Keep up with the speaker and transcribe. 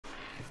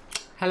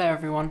Hello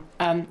everyone.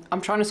 I'm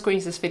trying to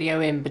squeeze this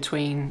video in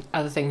between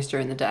other things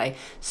during the day,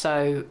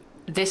 so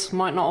this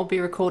might not all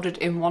be recorded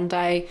in one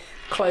day.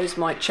 Clothes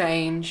might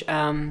change.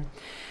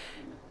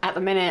 At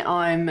the minute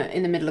I'm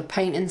in the middle of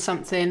painting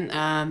something.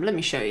 Let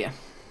me show you.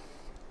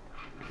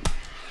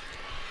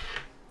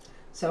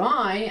 So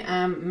I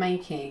am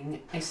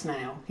making a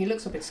snail. He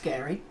looks a bit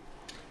scary,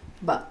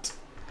 but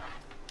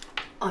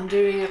I'm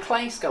doing a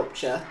clay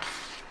sculpture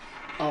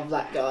of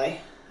that guy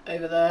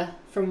over there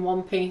from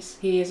One Piece.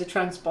 He is a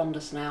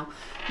transponder snail.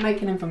 I'm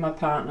making him for my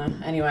partner.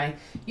 Anyway,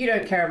 you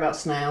don't care about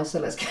snails,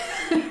 so let's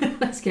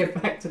get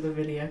back to the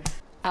video.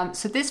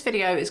 So this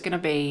video is going to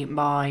be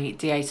my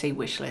DAC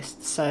wish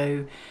list.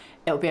 So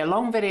it'll be a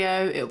long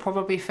video. It'll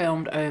probably be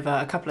filmed over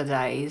a couple of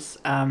days.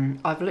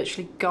 I've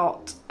literally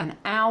got an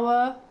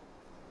hour,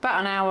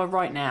 about an hour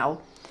right now.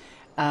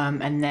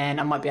 And then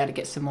I might be able to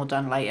get some more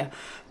done later.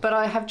 But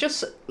I have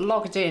just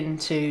logged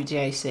into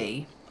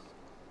DAC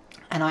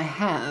and I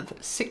have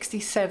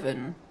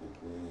 67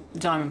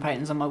 diamond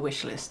paintings on my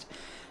wish list.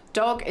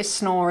 Dog is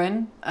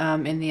snoring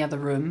in the other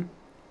room,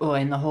 or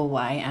in the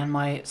hallway, and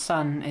my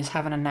son is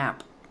having a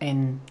nap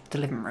in the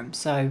living room.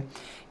 So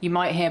you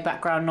might hear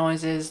background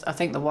noises. I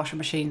think the washing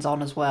machine's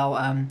on as well.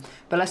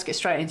 But let's get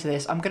straight into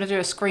this. I'm going to do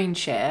a screen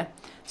share,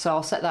 so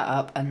I'll set that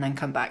up and then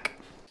come back.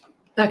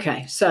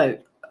 Okay, so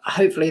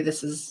hopefully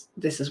this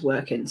is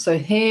working. So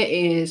here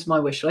is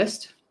my wish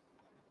list.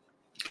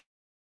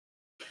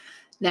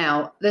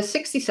 Now, there's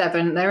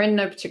 67. They're in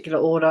no particular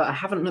order. I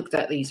haven't looked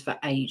at these for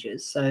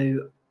ages,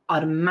 so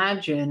I'd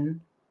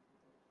imagine,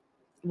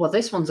 well,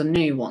 this one's a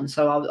new one,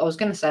 so I was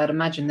going to say I'd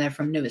imagine they're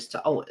from newest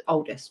to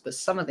oldest, but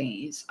some of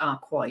these are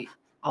quite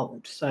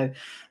old. So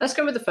let's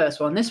go with the first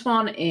one. This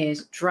one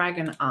is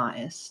Dragon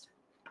Artist.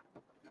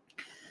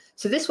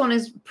 So this one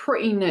is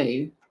pretty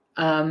new.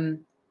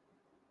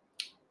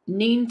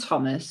 Neen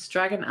Thomas,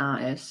 Dragon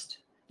Artist,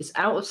 is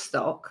out of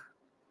stock.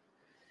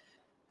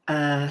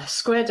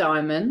 Square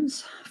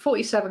diamonds,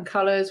 47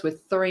 colours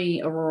with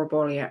 3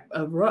 Aurora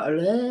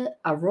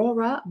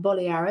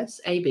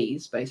Borealis,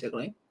 ABs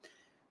basically,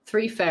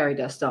 3 fairy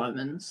dust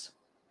diamonds.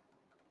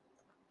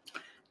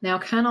 Now,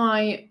 can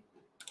I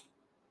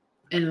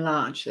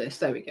enlarge this?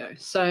 There we go.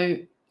 So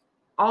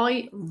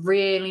I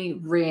really,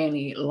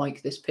 really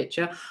like this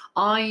picture.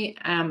 I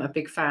am a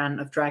big fan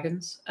of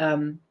dragons.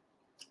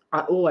 I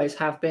always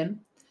have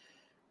been.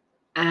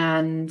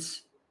 And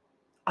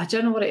I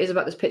don't know what it is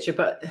about this picture,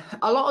 but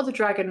a lot of the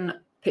dragon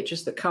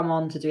pictures that come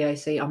on to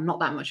DAC, I'm not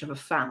that much of a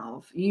fan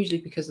of,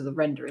 usually because of the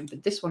rendering,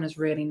 but this one is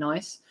really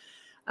nice.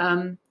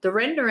 The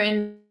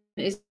rendering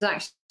is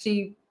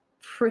actually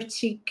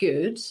pretty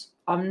good.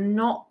 I'm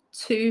not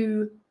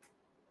too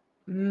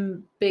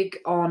big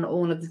on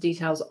all of the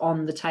details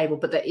on the table,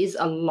 but there is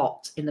a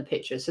lot in the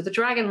picture. So the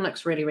dragon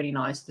looks really, really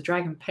nice. The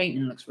dragon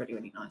painting looks really,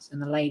 really nice.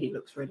 And the lady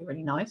looks really,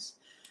 really nice.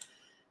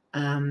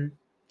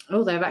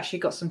 Oh, they've actually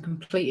got some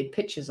completed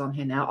pictures on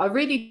here now. I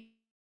really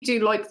do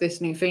like this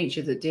new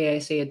feature that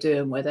DAC are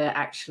doing where they're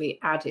actually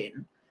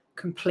adding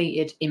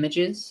completed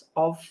images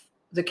of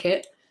the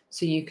kit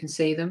so you can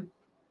see them.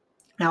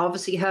 Now,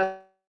 obviously, her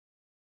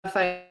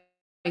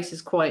face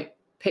is quite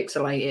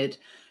pixelated,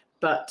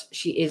 but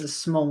she is a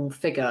small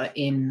figure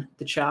in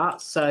the chart,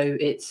 so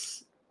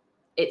it's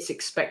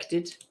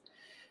expected.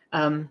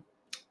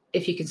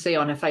 If you can see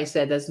on her face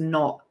there, there's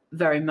not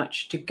very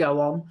much to go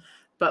on.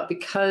 But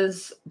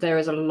because there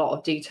is a lot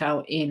of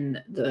detail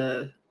in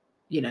the,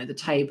 the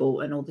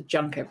table and all the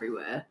junk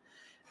everywhere,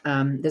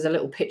 there's a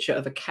little picture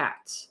of a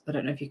cat. I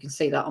don't know if you can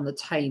see that on the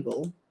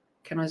table.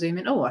 Can I zoom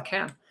in? Oh, I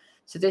can.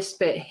 So this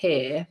bit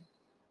here,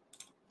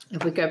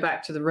 if we go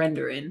back to the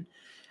rendering,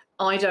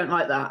 I don't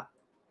like that.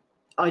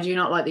 I do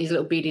not like these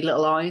little beady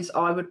little eyes.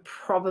 I would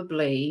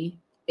probably,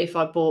 if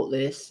I bought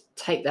this,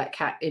 take that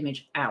cat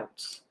image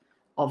out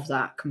of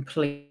that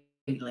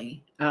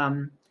completely.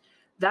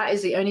 That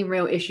is the only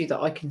real issue that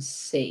I can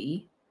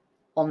see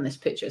on this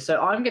picture. So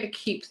I'm going to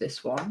keep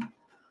this one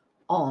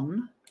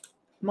on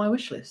my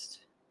wish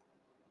list.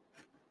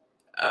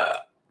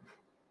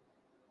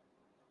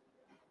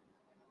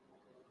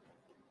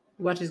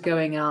 What is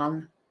going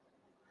on?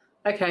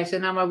 Okay, so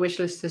now my wish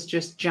list has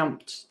just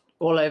jumped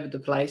all over the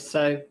place.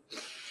 So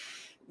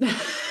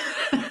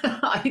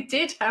I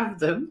did have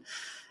them.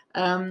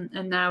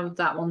 And now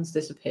that one's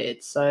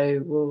disappeared.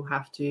 So we'll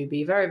have to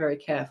be very, very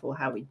careful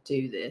how we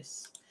do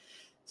this.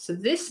 So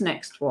this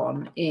next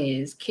one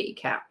is Kitty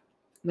Cat.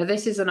 Now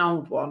this is an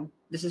old one.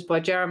 This is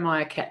by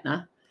Jeremiah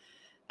Kettner.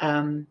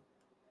 How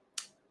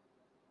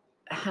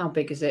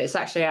big is it? It's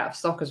actually out of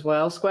stock as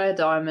well. Square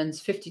diamonds,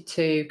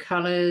 52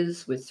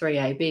 colours with 3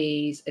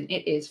 ABs, and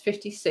it is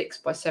 56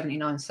 by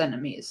 79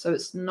 centimetres. So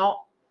it's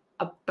not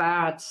a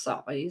bad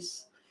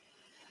size.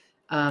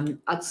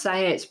 I'd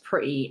say it's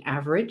pretty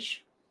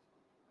average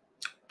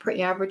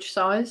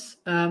size.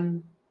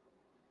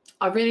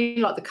 I really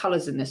like the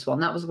colours in this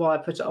one. That was why I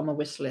put it on my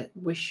wish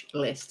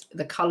list.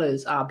 The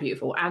colours are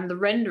beautiful. And the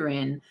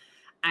rendering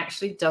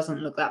actually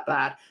doesn't look that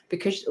bad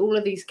because all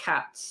of these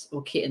cats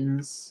or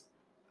kittens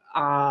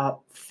are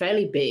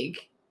fairly big.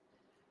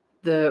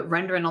 The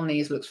rendering on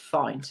these looks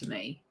fine to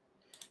me.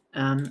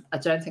 I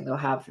don't think they'll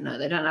have, no,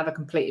 they don't have a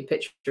completed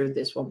picture of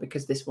this one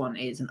because this one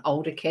is an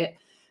older kit.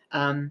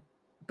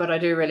 But I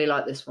do really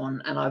like this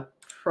one, and I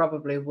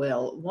probably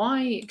will.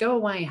 Why? Go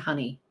away,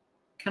 honey.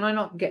 Can I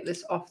not get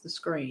this off the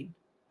screen?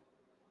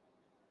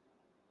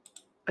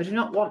 I do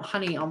not want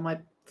honey on my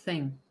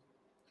thing.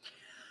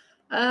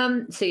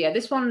 So yeah,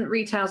 this one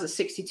retails at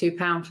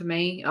 £62 for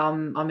me.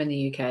 I'm in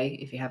the UK,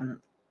 if you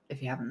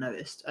haven't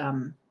noticed.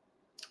 And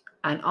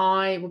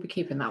I will be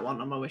keeping that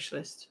one on my wish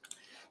list.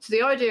 So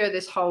the idea of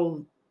this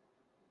whole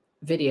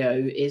video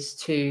is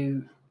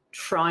to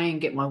try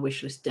and get my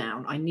wish list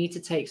down. I need to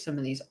take some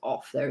of these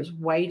off. There is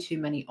way too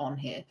many on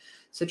here.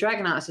 So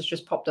Dragon Artist has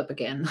just popped up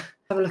again.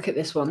 Have a look at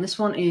this one. This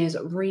one is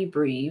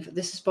Rebreathe.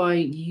 This is by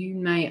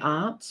Yume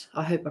Art.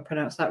 I hope I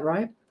pronounced that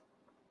right.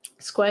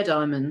 Square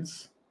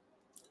diamonds.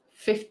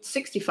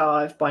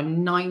 65 by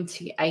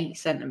 98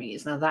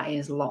 centimeters. Now that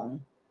is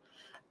long.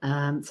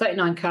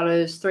 39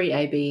 colors, 3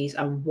 ABs,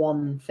 and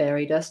 1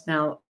 fairy dust.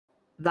 Now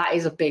that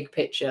is a big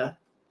picture.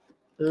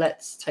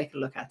 Let's take a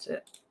look at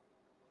it.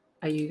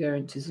 Are you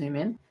going to zoom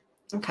in?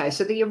 Okay,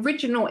 so the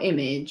original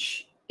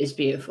image is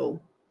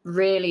beautiful.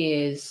 Really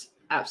is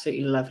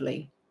absolutely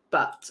lovely.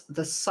 But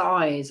the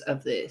size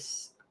of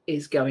this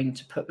is going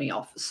to put me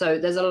off. So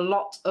there's a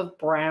lot of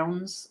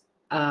browns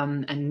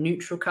and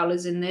neutral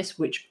colors in this,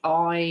 which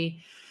I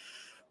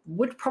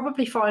would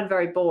probably find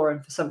very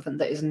boring for something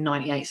that is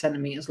 98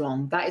 centimeters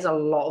long. That is a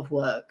lot of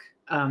work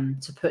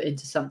to put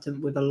into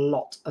something with a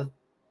lot of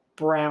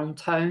brown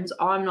tones.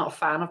 I'm not a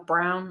fan of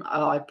brown.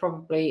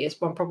 It's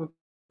one probably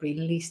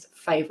least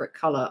favorite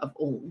color of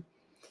all.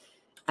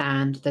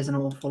 And there's an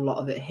awful lot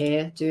of it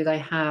here. Do they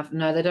have?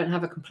 No, they don't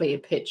have a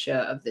completed picture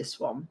of this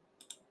one.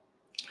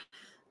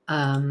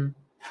 So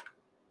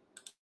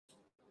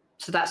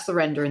that's the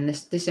rendering.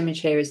 This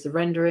image here is the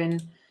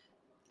rendering,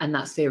 and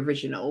that's the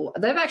original.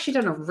 They've actually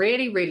done a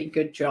really, really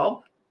good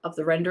job of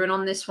the rendering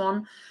on this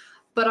one,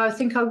 but I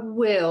think I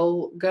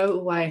will go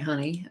away,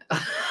 honey.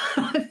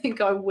 I think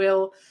I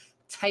will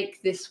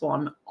take this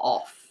one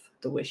off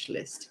the wish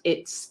list.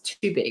 It's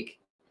too big.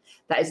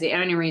 That is the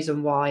only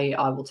reason why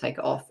I will take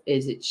it off,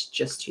 is it's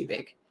just too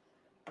big.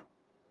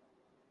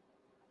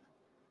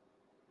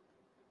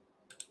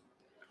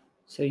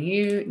 So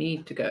you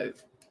need to go.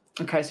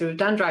 Okay, so we've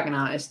done Dragon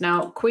Artist.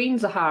 Now, Queen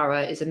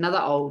Zahara is another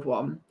old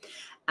one,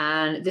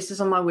 and this is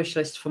on my wish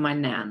list for my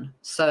nan.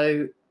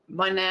 So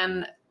my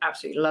nan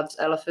absolutely loves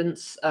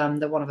elephants.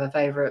 They're one of her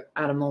favorite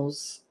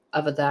animals,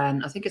 other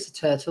than, I think it's a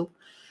turtle.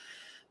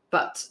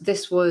 But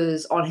this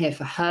was on here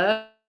for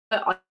her.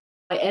 I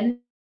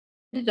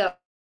ended up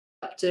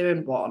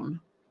doing one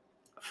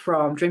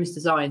from Dreams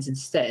Designs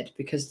instead,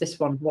 because this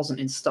one wasn't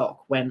in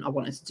stock when I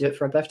wanted to do it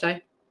for her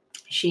birthday.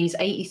 She's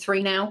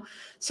 83 now,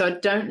 so I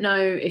don't know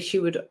if she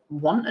would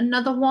want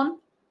another one,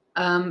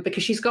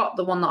 because she's got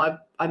the one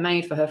that I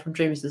made for her from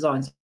Dreams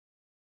Designs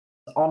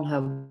on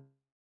her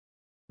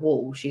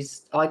wall.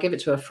 I give it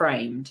to her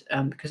framed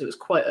because it was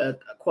quite a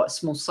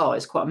small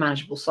size, quite a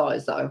manageable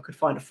size that I could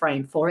find a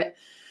frame for it,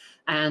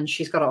 and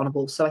she's got it on a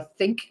wall. So I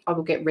think I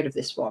will get rid of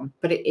this one,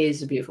 but it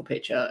is a beautiful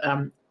picture.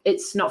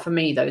 It's not for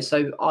me though,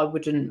 so I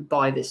wouldn't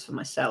buy this for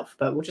myself,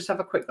 but we'll just have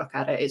a quick look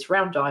at it. It's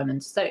round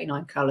diamonds,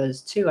 39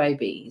 colors, 2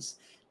 ABs,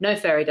 no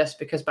fairy dust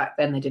because back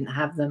then they didn't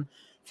have them,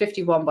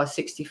 51 by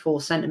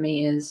 64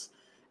 centimeters.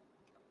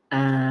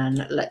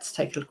 And let's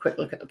take a quick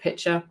look at the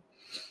picture.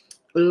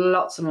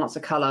 Lots and lots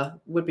of color.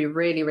 Would be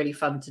really, really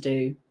fun to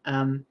do.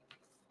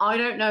 I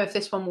don't know if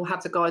this one will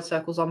have the guide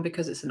circles on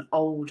because it's an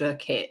older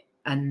kit,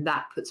 and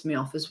that puts me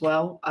off as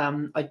well.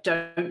 I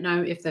don't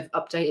know if they've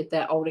updated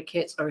their older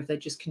kits or if they're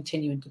just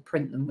continuing to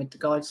print them with the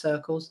guide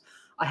circles.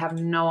 I have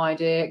no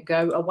idea.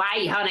 Go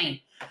away,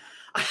 honey.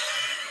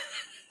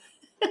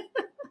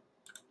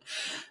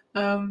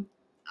 I'm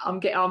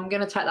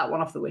going to take that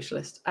one off the wish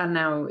list, and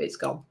now it's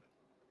gone.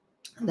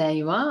 There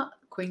you are,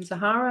 Queen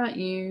Zahara.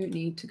 You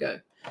need to go.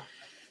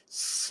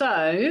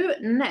 So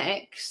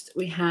next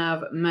we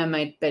have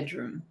Mermaid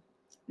Bedroom.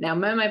 Now,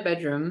 Mermaid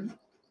Bedroom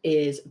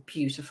is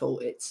beautiful.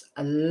 It's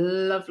a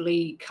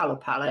lovely color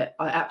palette.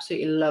 I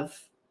absolutely love,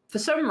 for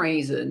some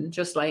reason,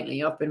 just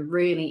lately, I've been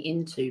really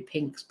into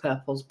pinks,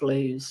 purples,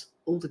 blues,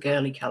 all the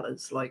girly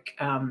colors, like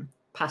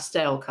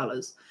pastel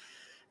colors.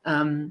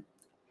 And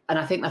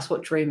I think that's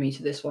what drew me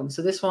to this one.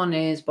 So this one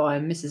is by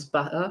Mrs.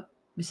 Butter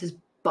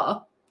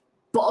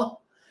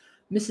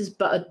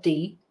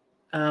D.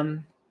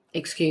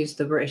 Excuse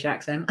the British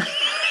accent.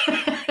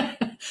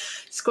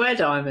 Square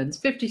diamonds,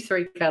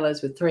 53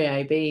 colors with 3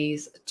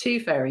 ABs, 2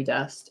 fairy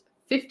dust,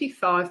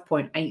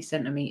 55.8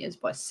 centimeters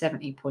by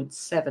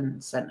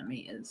 70.7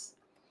 centimeters.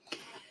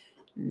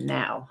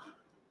 Now,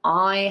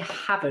 I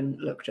haven't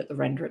looked at the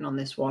rendering on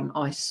this one.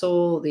 I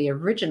saw the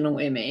original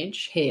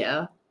image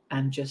here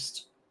and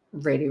just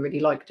really, really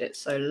liked it.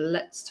 So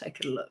let's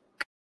take a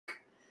look.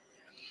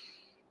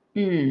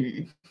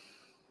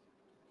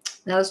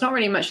 Now, there's not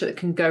really much that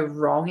can go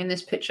wrong in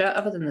this picture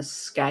other than the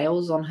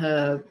scales on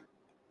her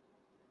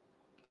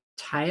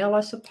tail, I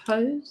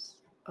suppose.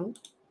 Oh,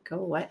 go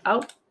away.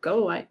 Oh, go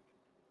away.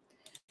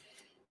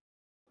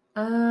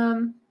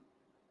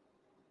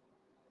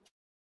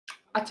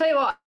 I tell you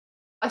what,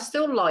 I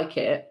still like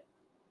it.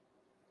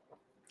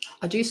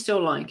 I do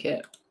still like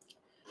it.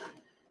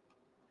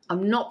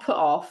 I'm not put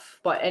off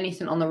by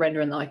anything on the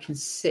rendering that I can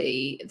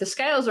see. The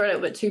scales are a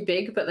little bit too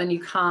big, but then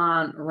you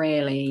can't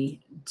really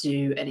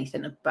do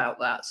anything about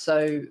that.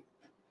 So,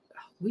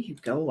 will you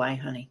go away,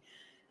 honey?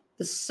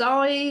 The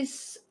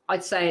size,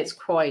 I'd say it's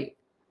quite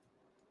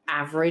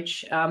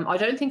average. I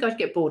don't think I'd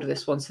get bored of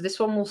this one. So this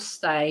one will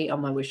stay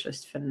on my wish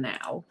list for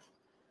now.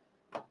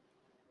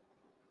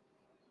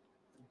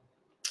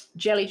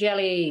 Jelly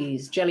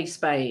Jellies, Jelly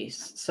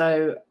Space.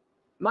 So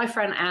my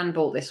friend Anne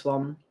bought this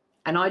one,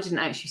 and I didn't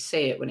actually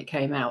see it when it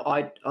came out.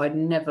 I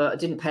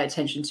didn't pay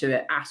attention to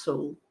it at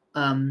all.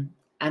 And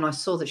I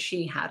saw that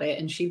she had it,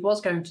 and she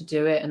was going to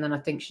do it, and then I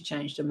think she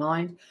changed her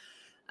mind.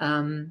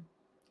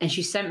 And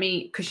she sent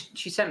me, because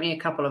she sent me a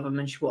couple of them,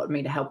 and she wanted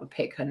me to help her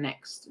pick her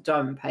next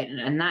diamond painting,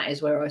 and that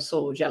is where I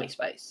saw Jelly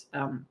Space.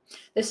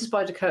 This is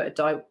by Dakota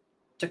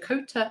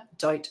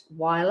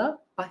Deitweiler,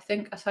 I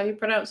think that's how you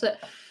pronounce it.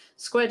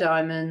 Square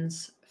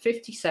diamonds,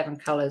 57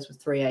 colours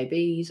with 3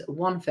 ABs,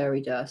 1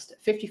 fairy dust,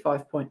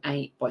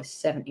 55.8 by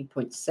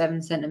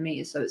 70.7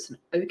 centimetres, so it's an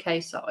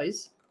okay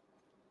size.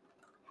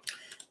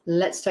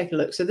 Let's take a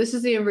look. So this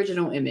is the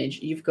original image.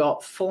 You've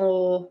got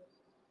 4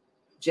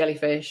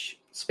 jellyfish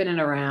spinning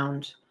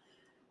around.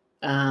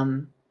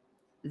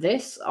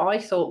 This I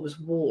thought was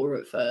water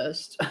at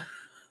first,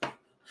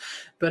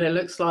 but it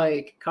looks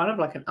like kind of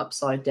like an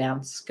upside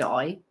down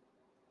sky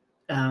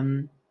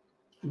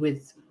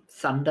with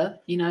thunder,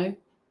 you know.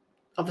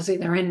 Obviously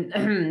they're in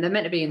they're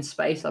meant to be in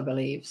space, I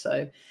believe.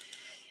 So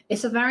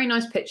it's a very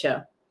nice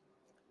picture,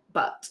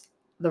 but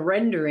the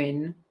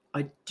rendering,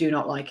 I do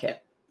not like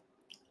it.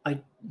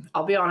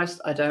 I'll be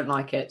honest, I don't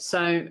like it.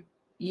 So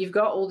you've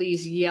got all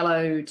these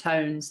yellow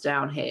tones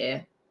down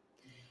here.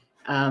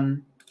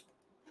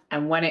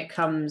 And when it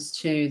comes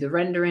to the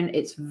rendering,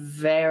 it's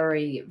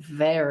very,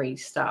 very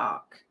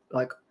stark.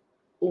 Like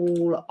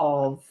all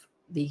of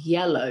the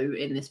yellow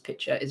in this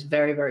picture is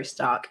very, very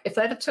stark. If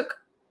they'd have took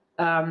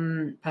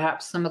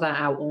perhaps some of that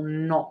out, or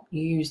not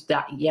used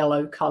that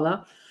yellow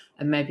color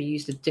and maybe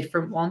used a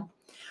different one,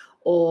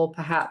 or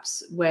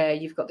perhaps where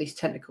you've got these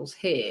tentacles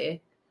here,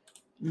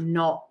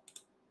 not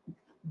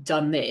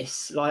done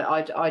this,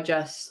 like I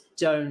just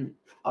don't,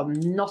 I'm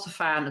not a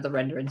fan of the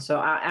rendering, so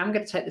I am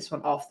going to take this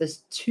one off. There's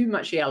too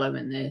much yellow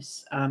in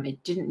this.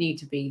 It didn't need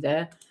to be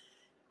there.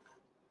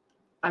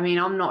 I mean,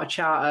 I'm not a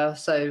charter,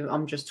 so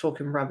I'm just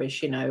talking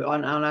rubbish, you know,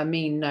 and I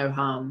mean no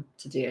harm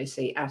to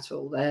DOC at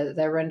all.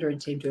 Their rendering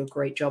team do a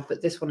great job,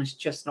 but this one is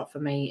just not for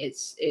me.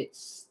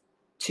 It's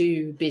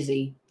too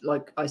busy.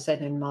 Like I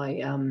said in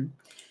my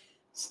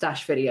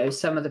stash video,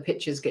 some of the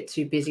pictures get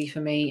too busy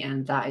for me,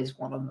 and that is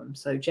one of them.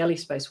 So Jelly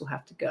Space will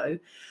have to go.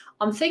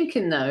 I'm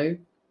thinking, though,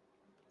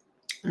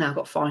 now I've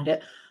got to find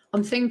it.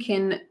 I'm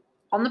thinking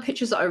on the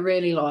pictures that I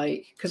really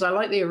like, because I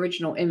like the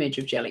original image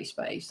of Jelly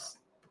Space,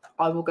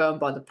 I will go and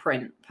buy the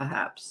print,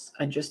 perhaps,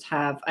 and just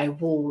have a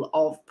wall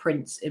of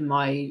prints in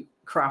my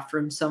craft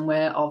room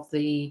somewhere of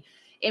the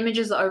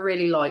images that I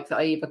really like, that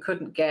I either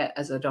couldn't get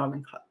as a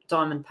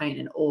diamond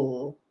painting,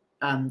 or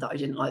that I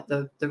didn't like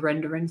the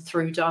rendering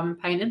through diamond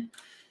painting.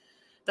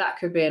 That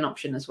could be an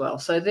option as well.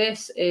 So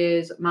this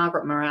is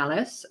Margaret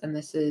Morales, and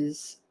this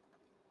is,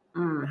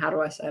 how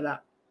do I say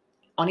that?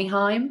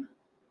 Oniheim?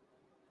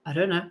 I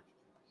don't know.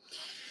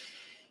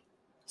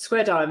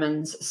 Square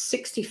diamonds,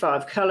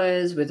 65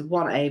 colours with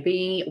 1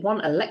 AB,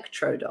 1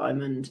 electro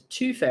diamond,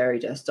 2 fairy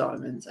dust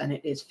diamonds, and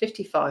it is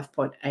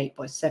 55.8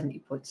 by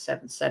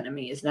 70.7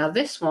 centimetres. Now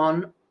this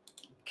one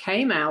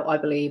came out, I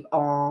believe,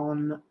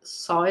 on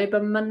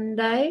Cyber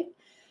Monday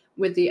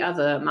with the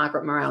other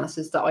Margaret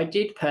Moraleses that I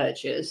did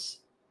purchase.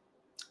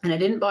 And I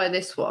didn't buy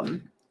this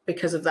one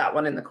because of that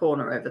one in the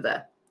corner over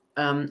there.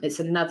 It's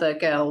another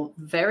girl,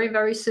 very,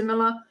 very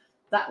similar.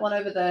 That one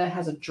over there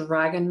has a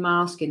dragon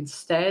mask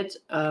instead.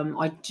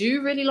 I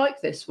do really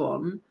like this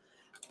one,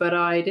 but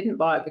I didn't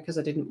buy it because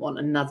I didn't want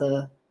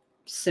another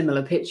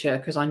similar picture,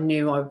 because I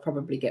knew I would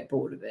probably get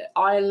bored of it.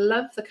 I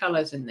love the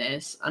colours in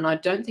this, and I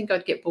don't think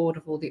I'd get bored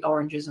of all the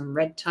oranges and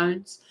red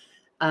tones,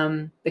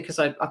 because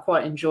I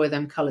quite enjoy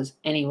them colours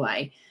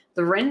anyway.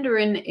 The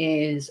rendering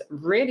is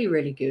really,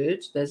 really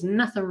good. There's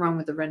nothing wrong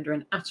with the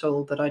rendering at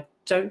all, but I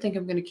don't think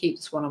I'm going to keep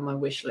this one on my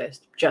wish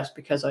list just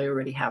because I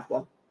already have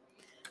one.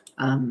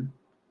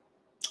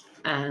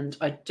 And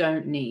I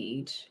don't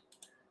need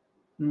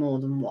more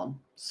than one.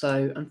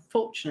 So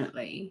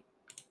unfortunately,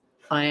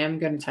 I am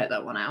going to take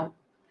that one out.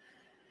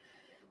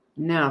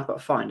 Now I've got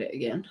to find it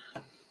again.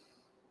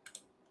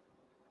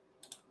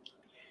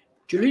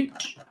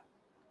 Delete.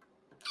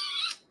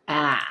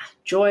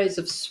 Joys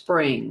of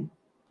Spring.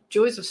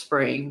 Joys of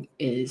Spring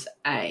is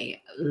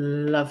a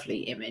lovely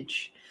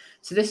image.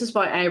 So this is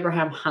by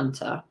Abraham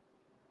Hunter.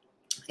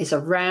 It's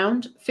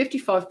around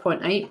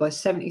 55.8 by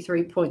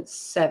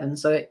 73.7,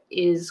 so it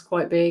is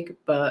quite big,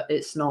 but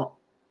it's not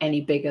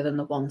any bigger than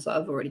the ones that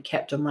I've already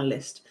kept on my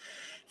list.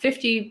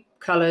 50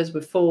 colours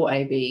with 4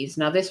 ABs.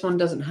 Now this one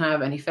doesn't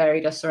have any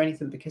fairy dust or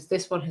anything, because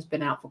this one has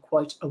been out for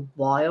quite a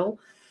while.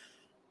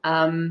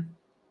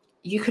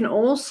 You can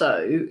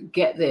also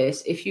get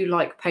this if you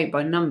like paint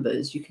by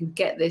numbers. You can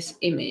get this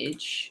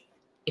image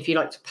if you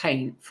like to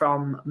paint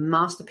from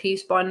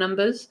Masterpiece by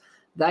Numbers.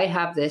 They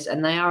have this,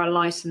 and they are a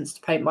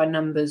licensed paint by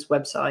numbers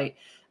website.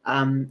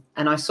 And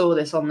I saw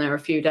this on there a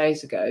few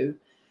days ago,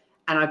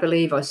 and I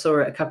believe I saw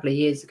it a couple of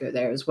years ago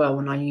there as well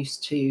when I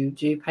used to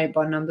do paint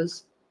by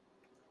numbers.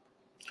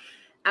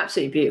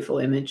 Absolutely beautiful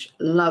image.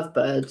 Love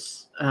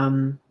birds.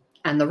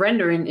 And the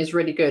rendering is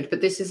really good,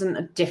 but this isn't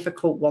a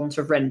difficult one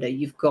to render.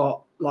 You've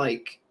got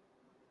like,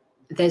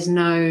 there's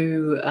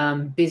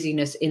no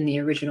busyness in the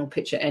original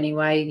picture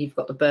anyway. You've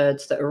got the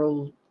birds that are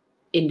all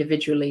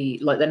individually,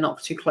 like they're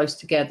not too close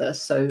together,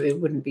 so it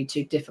wouldn't be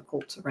too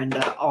difficult to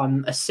render,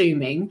 I'm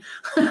assuming.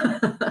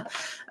 I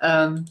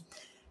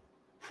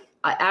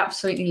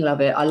absolutely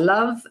love it. I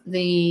love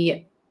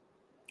the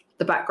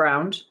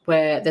background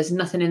where there's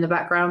nothing in the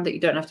background that you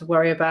don't have to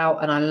worry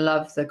about, and I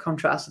love the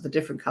contrast of the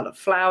different colored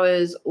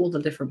flowers, all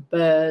the different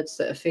birds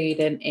that are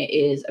feeding. It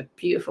is a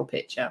beautiful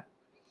picture.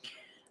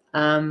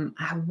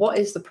 What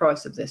is the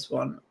price of this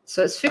one?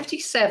 So it's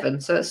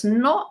 57, so it's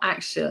not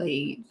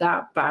actually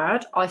that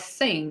bad. I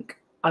think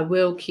I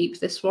will keep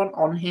this one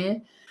on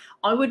here.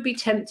 I would be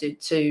tempted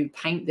to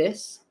paint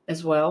this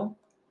as well.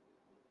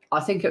 I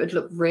think it would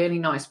look really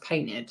nice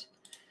painted.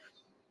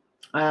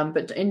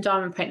 But in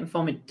diamond painting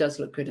form, it does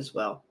look good as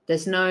well.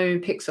 There's no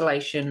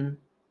pixelation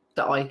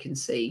that I can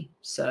see,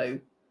 so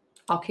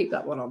I'll keep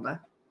that one on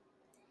there.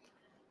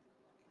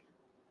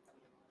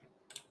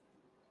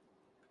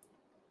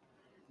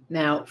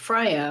 Now,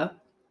 Freya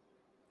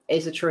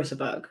is a Charissa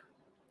bug,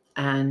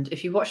 and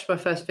if you watched my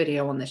first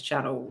video on this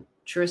channel,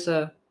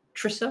 Trisha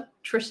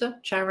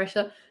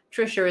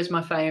is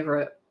my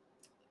favourite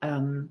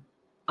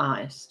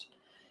artist.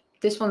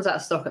 This one's out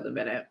of stock at the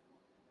minute.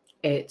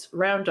 It's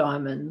round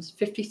diamonds,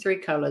 53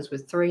 colours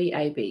with 3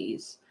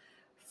 ABs,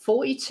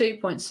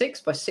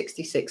 42.6 by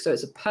 66, so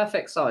it's a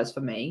perfect size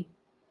for me,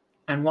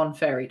 and 1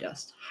 fairy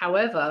dust.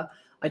 However,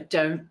 I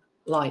don't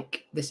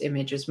like this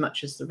image as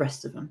much as the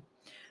rest of them.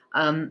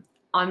 I'm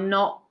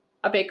not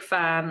a big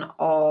fan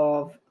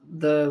of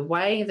the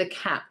way the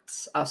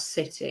cats are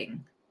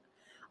sitting.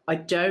 I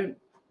don't,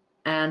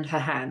 and her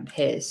hand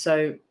here.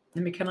 So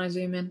can I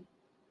zoom in?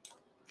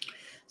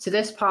 So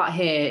this part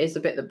here is the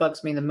bit that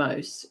bugs me the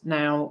most.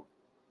 Now,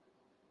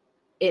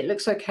 it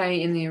looks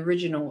okay in the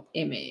original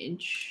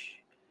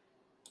image.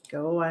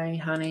 Go away,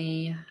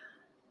 honey.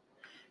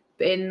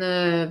 But in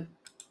the,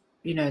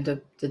 you know,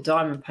 the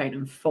diamond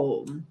painting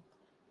form,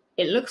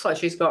 it looks like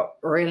she's got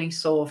really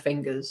sore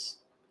fingers,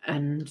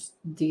 and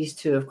these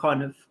two have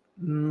kind of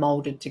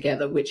molded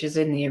together, which is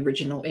in the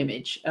original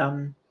image.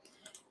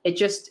 It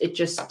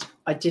just,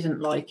 I didn't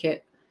like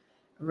it.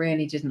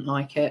 Really didn't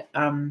like it.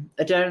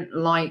 I don't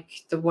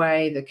like the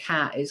way the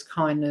cat is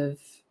kind of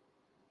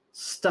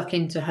stuck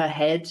into her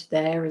head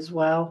there as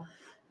well.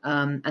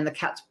 And the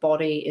cat's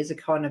body is a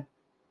kind of,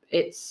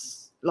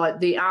 it's like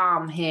the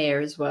arm here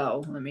as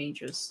well.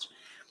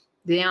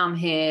 The arm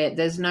here,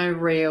 there's no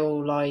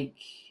real like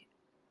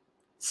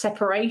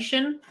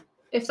separation,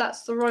 if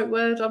that's the right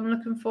word I'm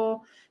looking for.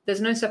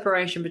 There's no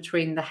separation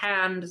between the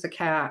hand, the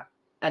cat,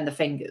 and the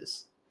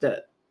fingers.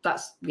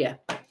 That's yeah.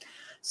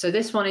 So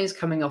this one is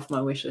coming off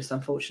my wish list,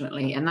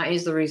 unfortunately, and that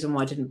is the reason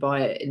why I didn't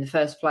buy it in the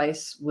first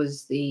place.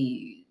 Was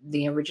the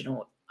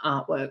original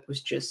artwork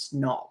was just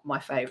not my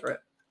favorite.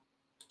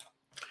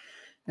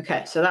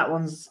 Okay, so that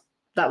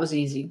was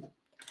easy.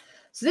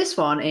 So this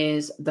one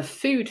is the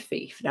Food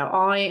Thief. Now,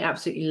 I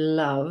absolutely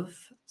love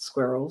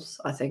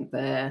squirrels. I think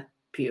they're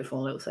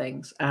beautiful little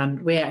things, and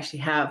we actually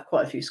have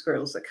quite a few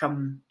squirrels that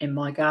come in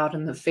my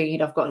garden that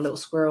feed. I've got a little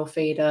squirrel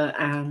feeder,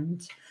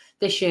 and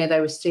this year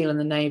they were stealing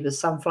the neighbours'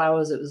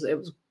 sunflowers. It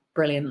was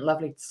brilliant,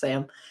 lovely to see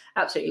them.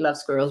 Absolutely love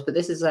squirrels, but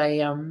this is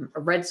a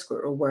red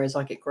squirrel, whereas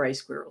I get grey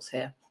squirrels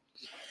here.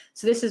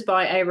 So this is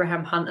by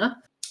Abraham Hunter.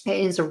 It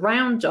is a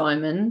round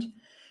diamond,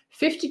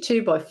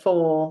 52 by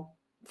 4,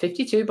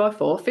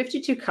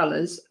 52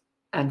 colours,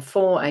 and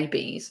 4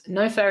 ABs.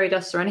 No fairy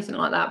dust or anything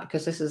like that,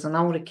 because this is an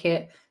older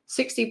kit.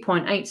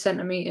 60.8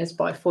 centimetres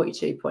by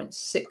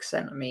 42.6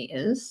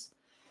 centimetres.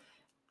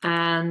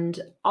 And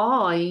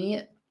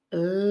I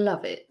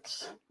love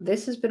it.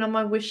 This has been on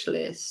my wish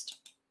list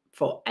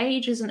for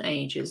ages and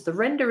ages. The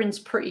rendering's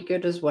pretty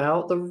good as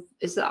well.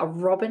 Is that a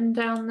robin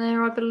down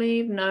there, I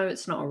believe? No,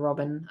 it's not a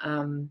robin.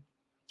 I'm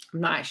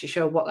not actually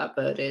sure what that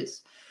bird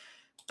is,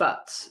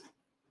 but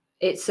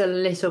it's a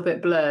little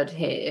bit blurred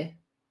here.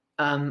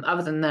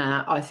 Other than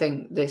that, I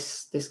think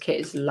this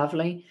kit is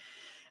lovely.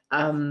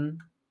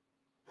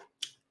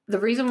 The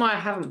reason why I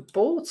haven't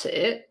bought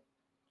it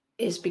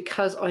is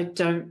because I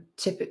don't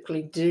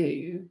typically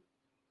do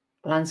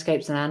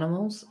landscapes and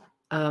animals.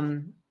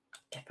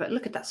 But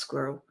look at that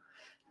squirrel.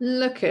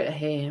 Look at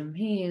him.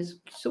 He is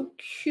so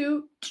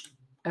cute.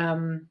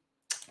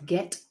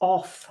 Get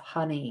off,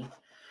 honey.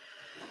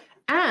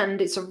 And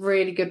it's a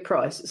really good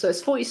price. So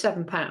it's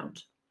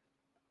 £47.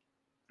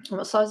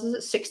 What size is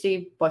it?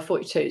 60 by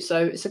 42.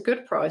 So it's a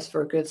good price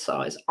for a good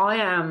size. I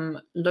am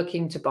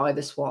looking to buy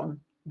this one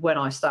when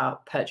I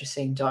start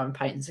purchasing diamond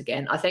paintings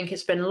again. I think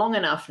it's been long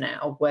enough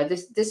now where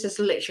this has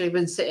literally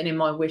been sitting in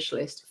my wish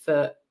list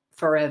for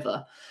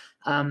forever.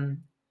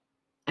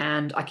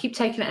 And I keep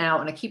taking it out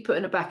and I keep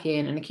putting it back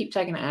in and I keep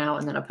taking it out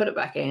and then I put it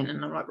back in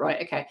and I'm like,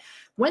 right, okay.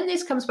 When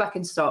this comes back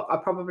in stock, I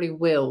probably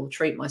will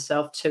treat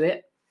myself to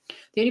it.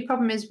 The only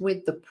problem is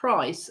with the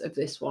price of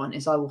this one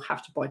is I will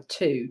have to buy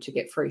 2 to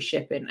get free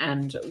shipping.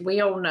 And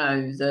we all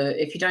know that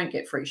if you don't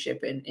get free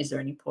shipping, is there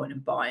any point in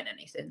buying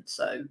anything?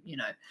 So, you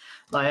know,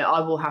 like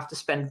I will have to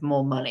spend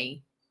more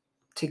money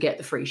to get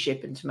the free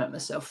shipping to make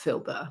myself feel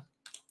better.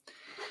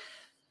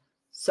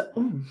 So,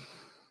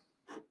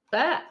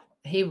 that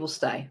he will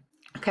stay.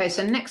 Okay,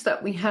 so next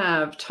up we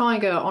have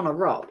Tiger on a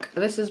Rock.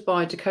 This is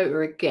by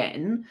Dakota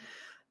again.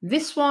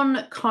 This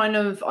one kind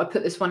of, I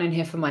put this one in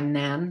here for my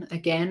nan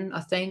again, I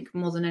think,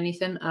 more than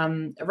anything.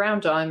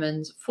 Around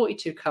diamonds,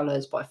 42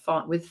 colours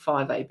with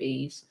 5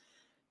 ABs,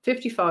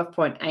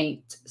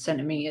 55.8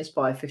 centimetres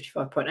by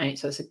 55.8,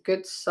 so it's a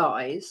good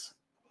size.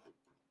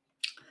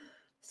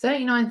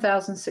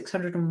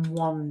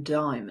 39,601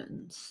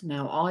 diamonds.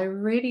 Now, I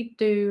really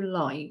do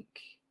like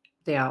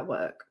the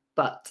artwork,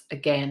 but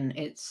again,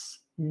 it's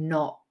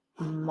not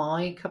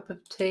my cup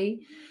of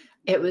tea.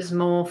 It was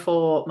more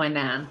for my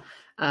nan.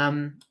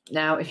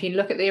 Now, if you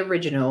look at the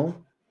original,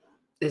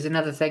 there's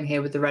another thing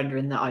here with the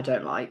rendering that I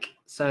don't like.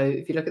 So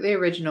if you look at the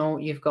original,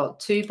 you've got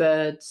 2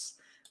 birds,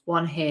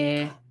 one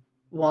here,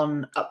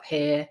 one up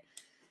here.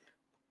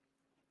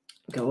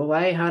 Go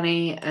away,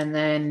 honey. And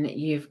then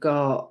you've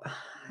got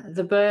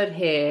the bird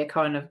here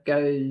kind of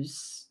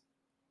goes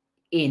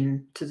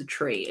into the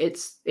tree.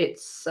 It's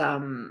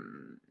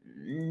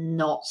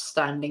not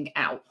standing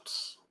out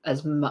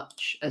as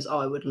much as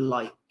I would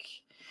like.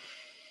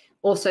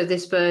 Also,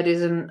 this bird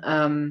isn't,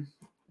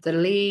 the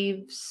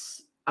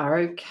leaves are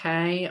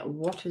okay.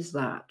 What is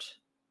that?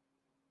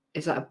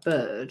 Is that a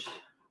bird?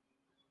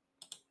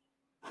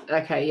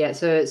 Okay, yeah,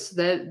 so it's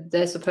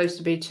they're supposed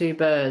to be 2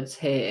 birds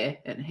here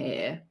and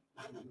here.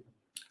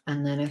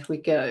 And then if we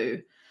go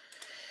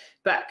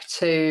back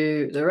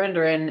to the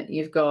rendering,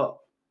 you've got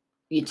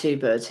your 2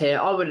 birds here.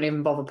 I wouldn't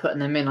even bother putting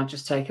them in. I'd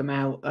just take them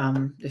out,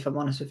 if I'm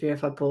honest with you,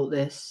 if I bought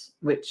this,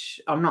 which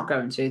I'm not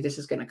going to. This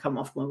is going to come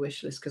off my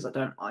wish list because I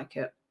don't like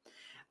it.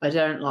 I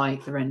don't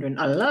like the rendering.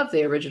 I love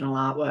the original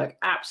artwork.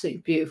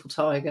 Absolutely beautiful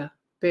tiger.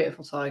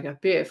 Beautiful tiger.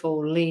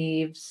 Beautiful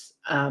leaves.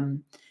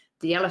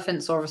 The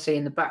elephants are obviously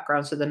in the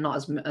background, so they're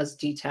not as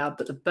detailed,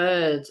 but the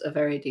birds are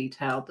very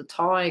detailed. The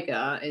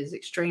tiger is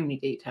extremely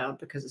detailed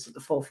because it's at the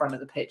forefront of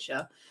the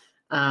picture.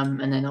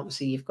 And then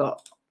obviously you've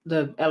got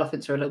the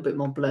elephants are a little bit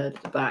more blurred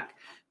at the back.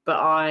 But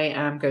I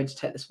am going to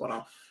take this one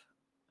off.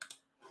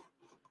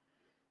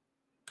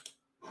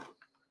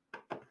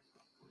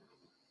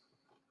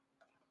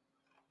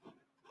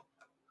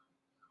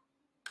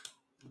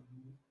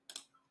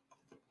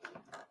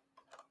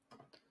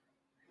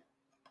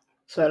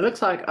 So it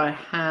looks like I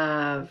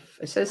have,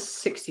 it says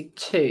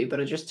 62, but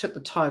I just took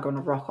the Tiger on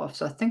a Rock off.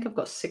 So I think I've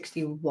got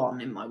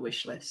 61 in my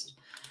wish list.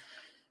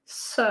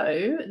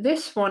 So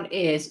this one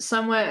is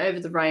Somewhere Over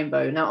the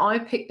Rainbow. Now I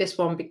picked this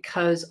one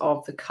because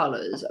of the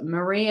colours.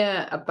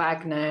 Maria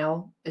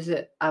Abagnale, is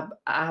it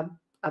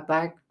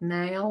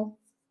Abagnale?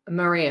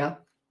 Maria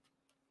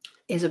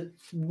is a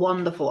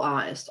wonderful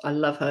artist. I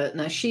love her.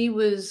 Now she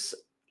was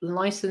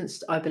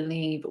licensed, I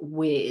believe,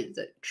 with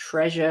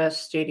Treasure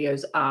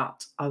Studios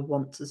Art, I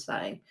want to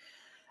say,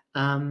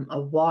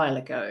 a while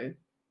ago.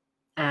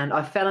 And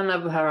I fell in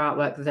love with her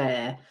artwork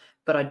there,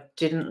 but I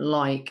didn't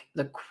like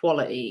the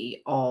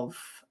quality of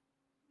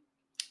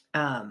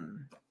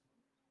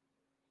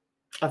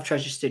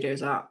Treasure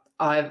Studios Art.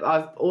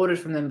 I've ordered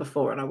from them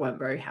before and I weren't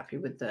very happy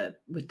with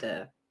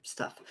the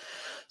stuff.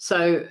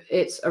 So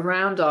it's a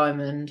round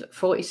diamond,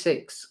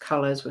 46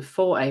 colours with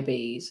 4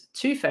 ABs,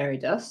 2 fairy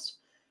dust,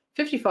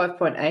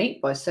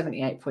 55.8 by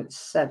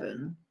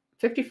 78.7,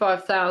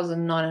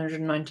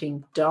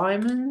 55,919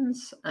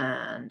 diamonds,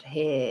 and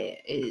here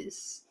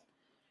is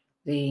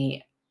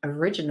the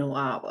original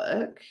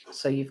artwork.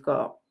 So you've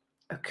got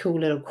a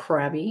cool little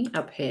crabby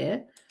up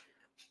here,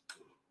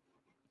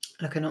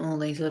 looking at all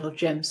these little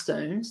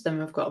gemstones. Then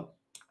we've got a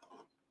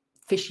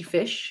fishy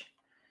fish.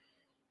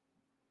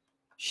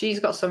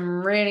 She's got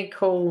some really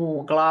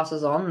cool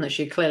glasses on that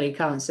she clearly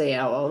can't see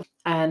out of,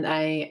 and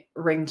a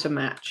ring to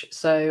match.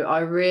 So I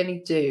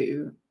really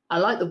do. I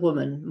like the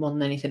woman more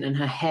than anything, and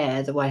her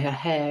hair, the way her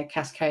hair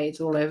cascades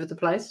all over the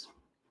place.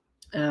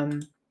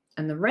 And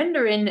the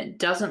rendering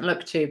doesn't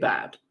look too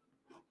bad.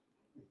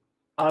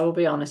 I will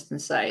be honest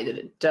and say that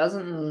it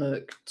doesn't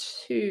look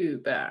too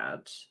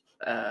bad.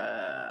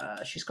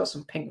 She's got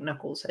some pink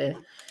knuckles here,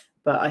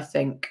 but I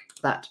think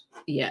that,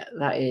 yeah,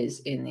 that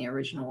is in the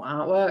original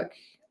artwork.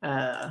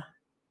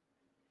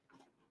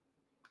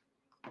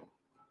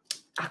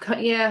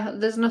 Yeah,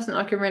 there's nothing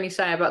I can really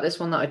say about this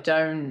one that I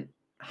don't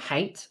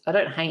hate. I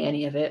don't hate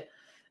any of it,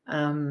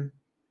 but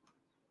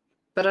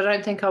I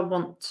don't think I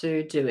want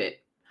to do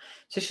it.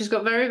 So she's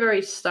got very,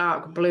 very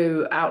stark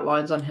blue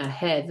outlines on her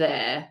hair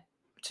there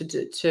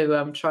to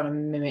try to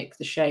mimic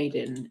the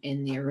shading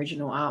in the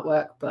original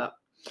artwork, but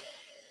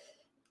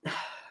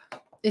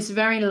It's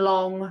very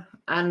long,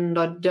 and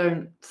I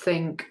don't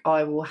think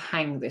I will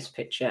hang this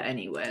picture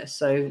anywhere.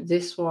 So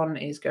this one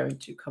is going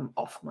to come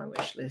off my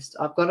wish list.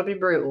 I've got to be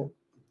brutal.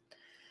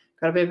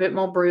 Got to be a bit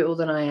more brutal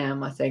than I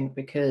am, I think,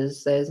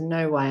 because there's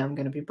no way I'm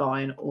going to be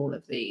buying all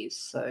of these.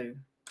 So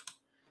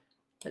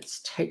let's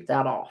take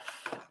that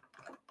off.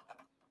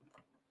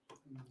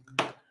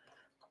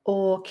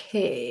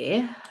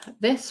 Okay,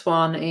 this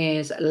one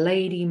is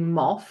Lady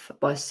Moth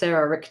by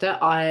Sarah Richter.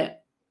 I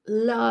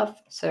love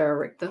Sarah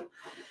Richter.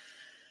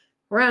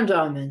 Round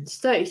diamonds,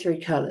 33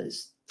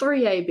 colours,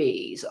 3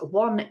 ABs,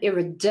 1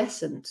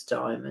 iridescent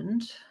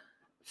diamond,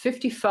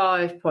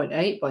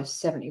 55.8 by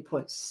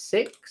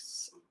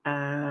 70.6,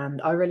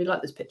 and I really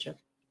like this picture.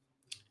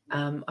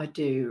 I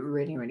do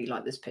really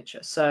like this picture.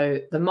 So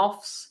the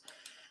moths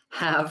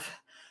have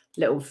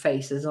little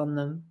faces on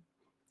them.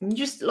 And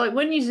just like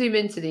when you zoom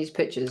into these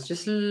pictures,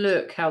 just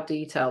look how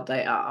detailed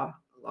they are.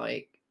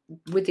 Like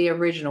with the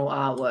original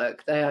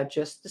artwork, they are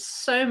just, there's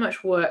so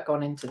much work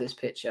gone into this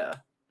picture.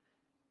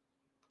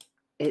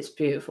 It's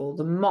beautiful.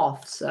 The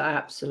moths are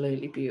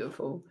absolutely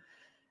beautiful.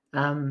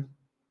 Go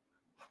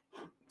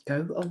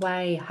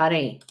away,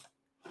 honey.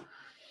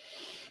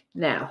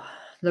 Now,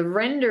 the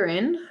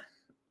rendering.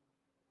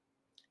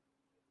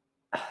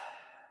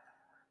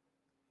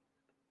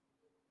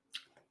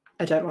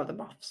 I don't like the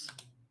moths.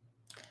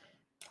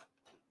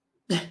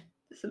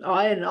 It's an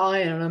eye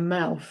and a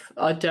mouth.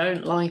 I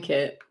don't like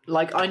it.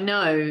 Like, I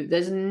know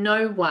there's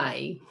no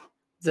way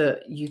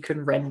that you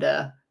can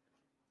render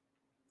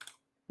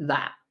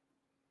that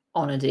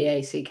on a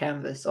DAC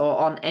canvas or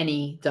on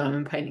any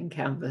diamond painting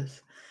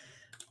canvas.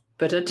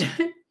 But I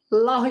don't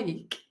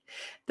like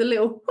the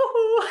little,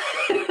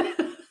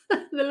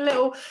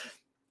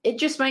 it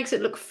just makes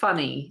it look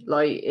funny.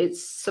 Like,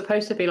 it's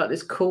supposed to be like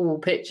this cool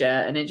picture,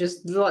 and it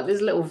just, like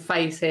this little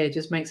face here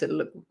just makes it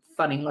look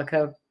funny, like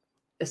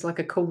it's like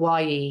a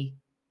kawaii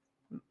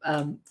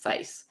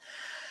face.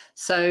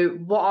 So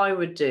what I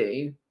would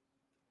do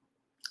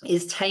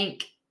is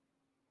take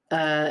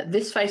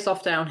this face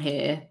off down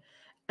here,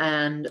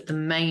 and the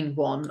main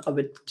one, I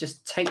would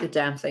just take the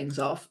damn things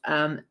off.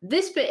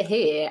 This bit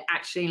here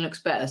actually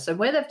looks better. So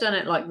where they've done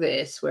it like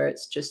this, where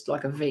it's just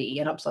like a V,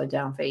 an upside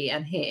down V,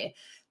 and here,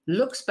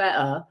 looks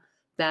better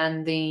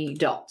than the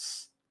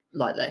dots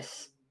like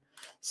this.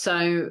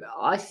 So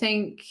I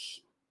think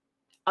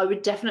I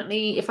would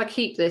definitely, if I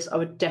keep this, I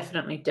would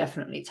definitely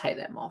take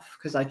them off,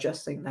 because I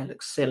just think they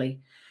look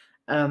silly.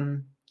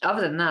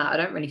 Other than that, I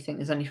don't really think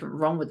there's anything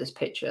wrong with this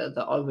picture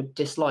that I would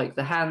dislike.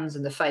 The hands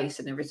and the face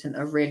and everything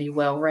are really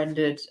well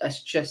rendered.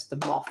 It's just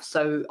the moth.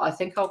 So I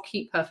think I'll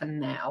keep her for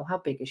now. How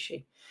big is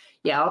she?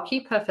 Yeah, I'll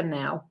keep her for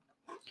now.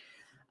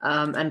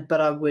 But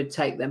I would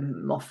take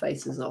them moth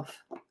faces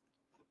off.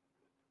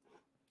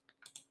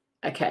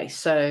 Okay,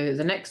 so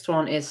the next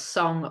one is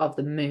Song of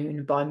the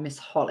Moon by Miss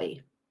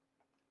Holly.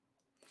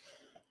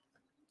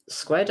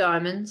 Square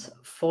diamonds,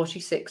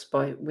 46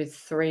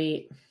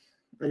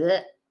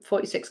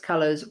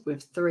 colours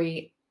with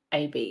 3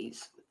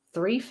 ABs,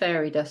 3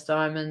 fairy dust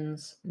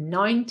diamonds,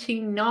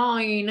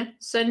 99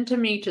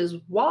 centimetres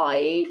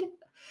wide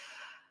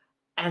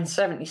and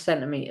 70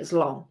 centimetres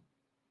long.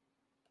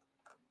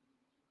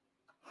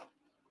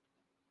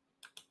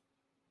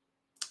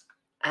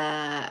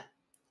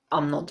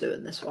 I'm not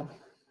doing this one.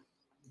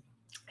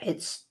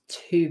 It's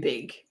too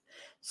big.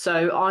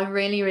 So I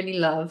really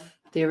love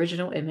the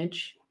original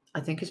image. I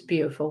think it's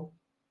beautiful.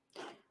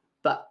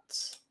 But,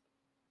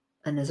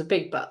 and there's a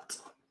big but,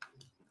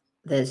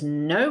 there's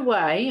no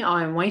way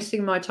I'm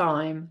wasting my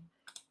time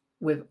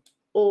with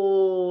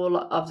all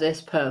of this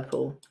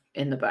purple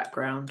in the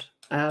background.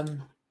 I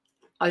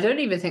don't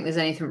even think there's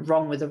anything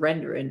wrong with the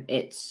rendering.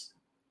 It's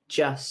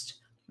just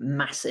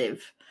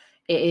massive.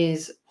 It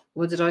is,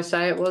 what did I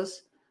say it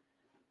was?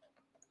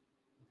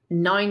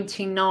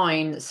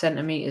 99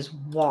 centimeters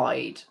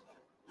wide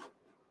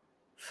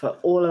for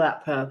all of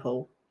that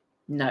purple.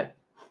 No.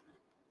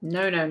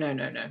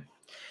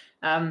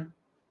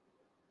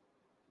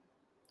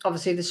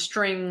 Obviously the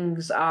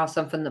strings are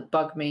something that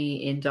bug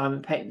me in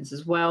diamond paintings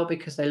as well,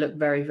 because they look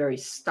very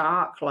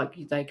stark,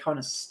 like they kind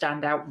of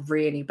stand out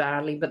really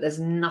badly, but there's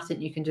nothing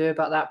you can do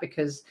about that,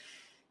 because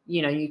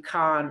you know, you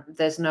can't,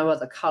 there's no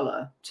other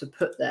color to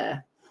put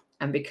there,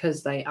 and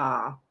because they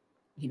are,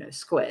 you know,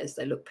 squares,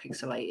 they look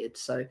pixelated.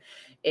 So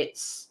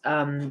it's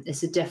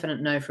a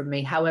definite no from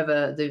me.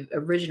 However, the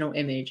original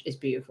image is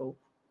beautiful.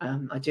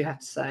 I do have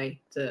to say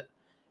that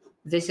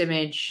this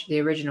image, the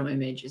original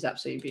image, is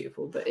absolutely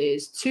beautiful, but it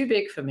is too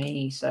big for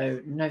me,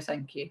 so no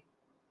thank you.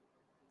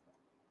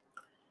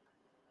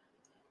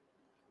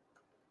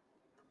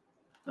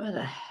 Where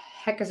the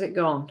heck has it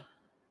gone?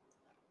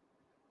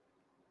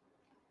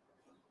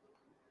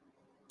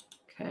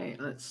 Okay,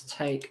 let's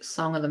take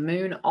Song of the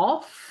Moon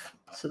off.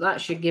 So that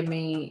should give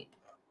me,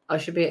 I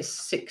should be at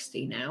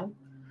 60 now.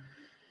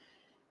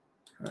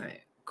 All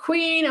right.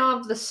 Queen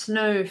of the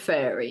Snow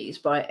Fairies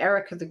by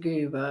Erica the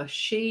Goober.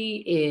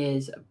 She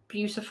is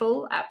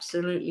beautiful.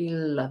 Absolutely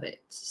love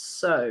it.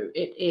 So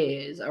it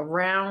is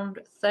around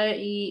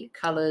 30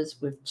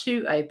 colours with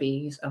 2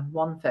 ABs and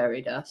 1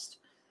 fairy dust.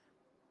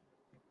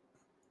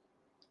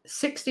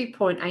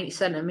 60.8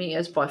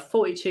 centimeters by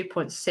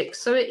 42.6.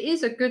 So it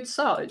is a good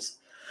size.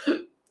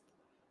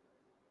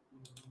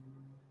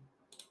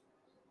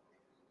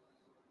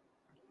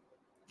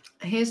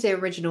 Here's the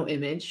original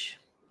image.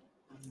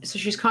 So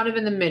she's kind of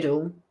in the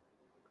middle.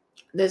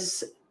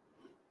 There's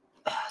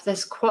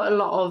quite a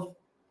lot of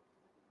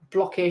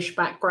blockish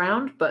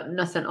background, but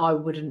nothing I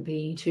wouldn't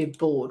be too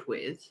bored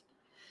with.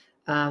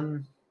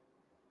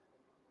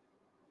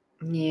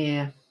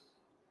 Yeah,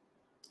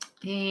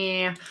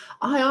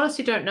 I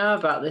honestly don't know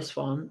about this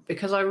one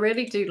because I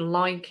really do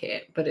like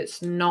it, but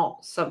it's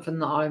not something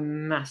that I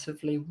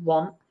massively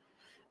want.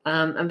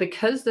 And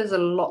because there's a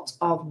lot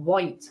of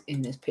white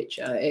in this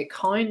picture, it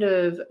kind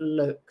of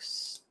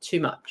looks too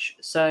much.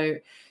 So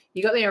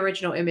you got the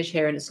original image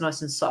here and it's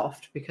nice and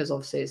soft because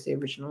obviously it's the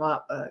original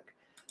artwork.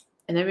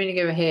 And then when you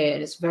go over here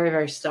and it's very,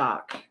 very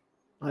stark.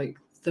 Like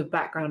the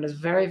background is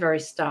very, very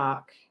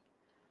stark.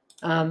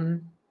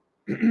 I'm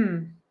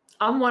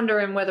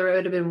wondering whether it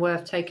would have been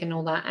worth taking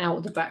all that out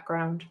of the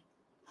background.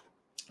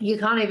 You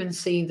can't even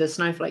see the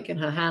snowflake in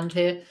her hand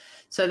here.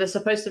 So there's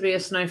supposed to be a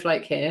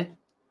snowflake here.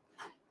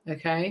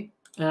 Okay,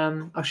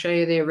 I'll show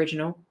you the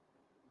original.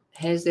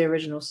 Here's the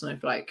original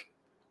snowflake.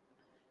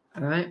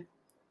 All right,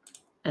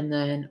 and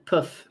then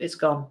poof, it's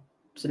gone.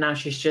 So now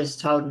she's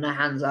just holding her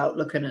hands out,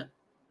 looking at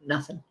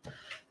nothing.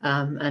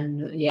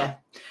 And yeah,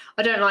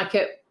 I don't like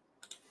it.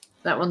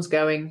 That one's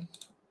going.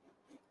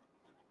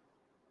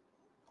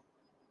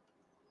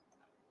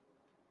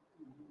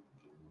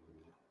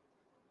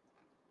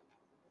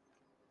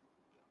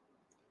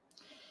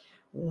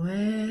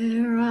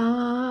 Where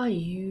are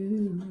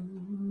you?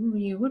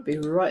 You would be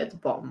right at the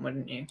bottom,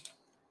 wouldn't you?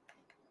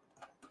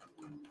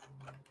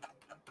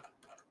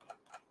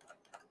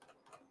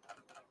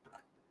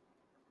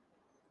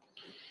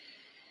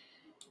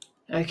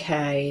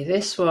 Okay,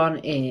 this one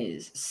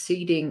is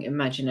Seeding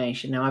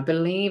Imagination. Now, I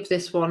believe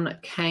this one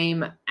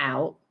came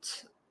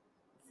out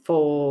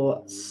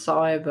for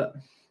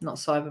not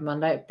Cyber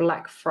Monday,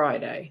 Black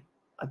Friday,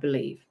 I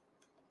believe.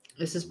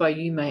 This is by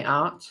Yume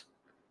Art.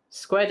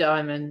 Square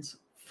diamonds,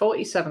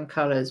 47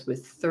 colors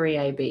with 3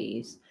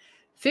 ABs.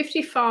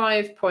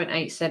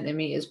 55.8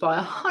 centimeters by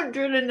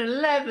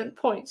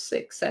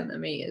 111.6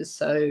 centimeters.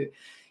 So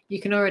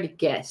you can already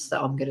guess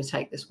that I'm going to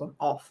take this one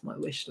off my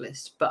wish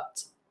list.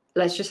 But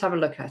let's just have a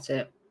look at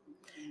it.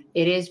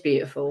 It is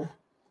beautiful.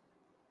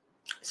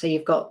 So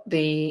you've got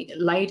the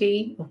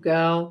lady or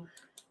girl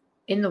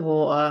in the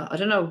water. I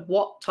don't know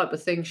what type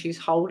of thing she's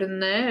holding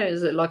there.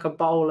 Is it like a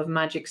bowl of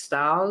magic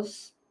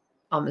stars?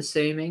 I'm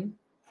assuming.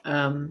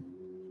 Then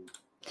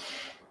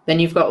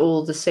you've got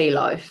all the sea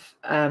life.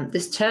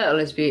 This turtle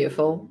is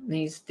beautiful.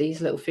 These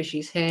little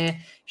fishies here.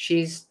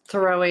 She's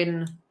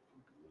throwing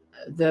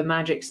the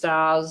magic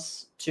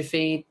stars to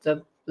feed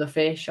the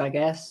fish, I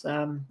guess.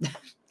 No,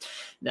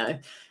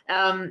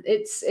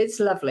 it's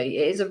lovely.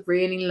 It is a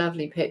really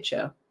lovely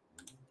picture.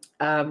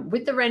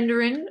 With the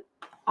rendering,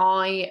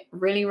 I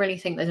really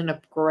think they've done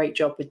a great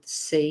job with the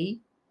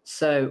sea.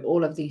 So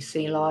all of the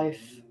sea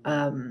life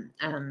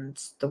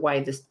and the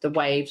way the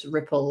waves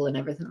ripple and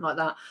everything like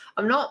that.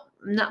 I'm not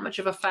that much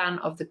of a fan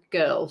of the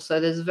girl. So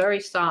there's very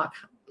stark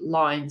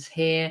lines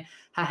here.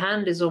 Her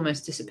hand is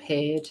almost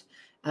disappeared.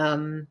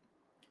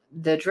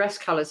 The dress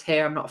colors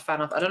here I'm not a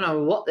fan of. I don't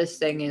know what this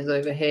thing is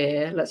over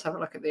here. Let's have a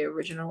look at the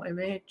original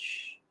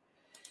image.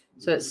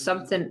 So it's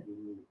something.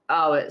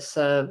 Oh, it's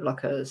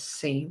like a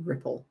sea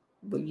ripple.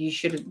 But they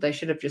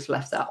should have just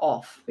left that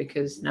off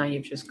because now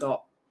you've just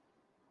got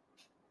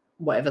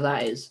whatever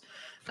that is.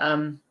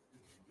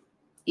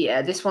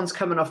 Yeah, this one's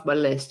coming off my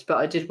list, but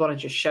I did want to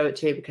just show it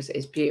to you because it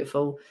is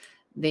beautiful.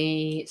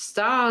 The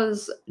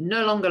stars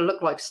no longer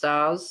look like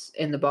stars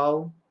in the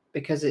bowl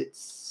because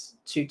it's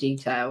too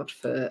detailed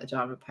for a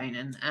diamond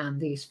painting,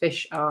 and these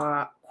fish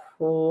are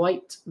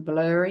quite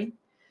blurry.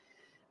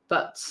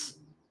 But,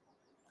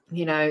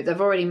 you know,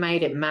 they've already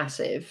made it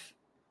massive.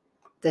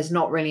 There's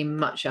not really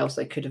much else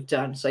they could have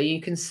done. So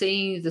you can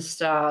see the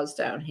stars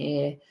down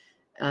here,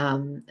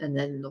 and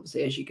then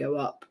obviously as you go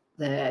up,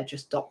 they're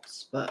just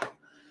dots, but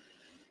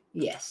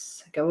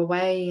yes, go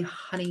away,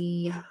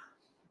 honey.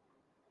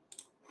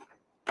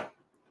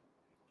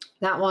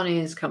 That one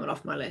is coming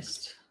off my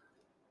list.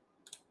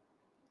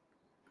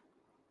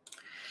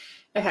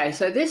 Okay,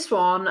 so this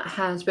one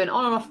has been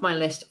on and off my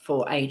list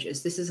for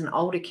ages. This is an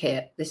older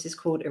kit. This is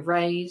called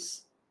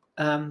Erase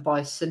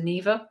by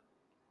Suniva.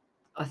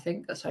 I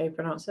think that's how you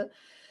pronounce it.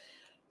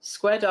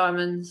 Square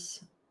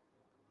diamonds,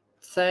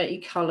 30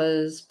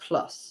 colors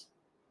plus.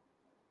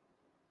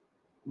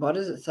 Why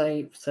does it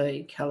say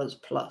 30 colors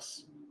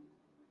plus?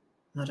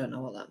 I don't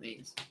know what that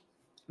means.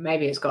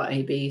 Maybe it's got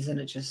ABs and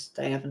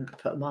they haven't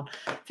put them on.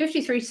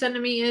 53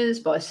 centimeters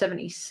by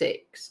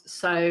 76.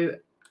 So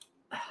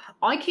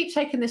I keep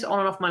taking this on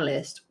and off my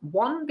list.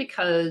 One,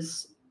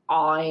 because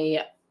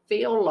I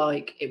feel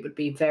like it would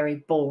be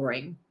very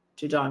boring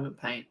to diamond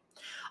paint.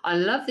 I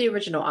love the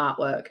original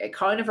artwork. It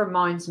kind of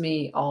reminds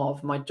me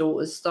of my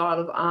daughter's style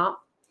of art.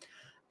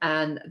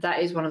 And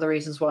that is one of the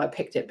reasons why I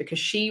picked it, because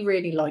she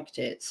really liked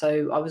it.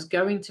 So I was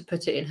going to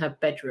put it in her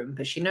bedroom,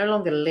 but she no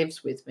longer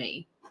lives with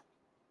me.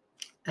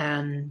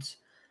 And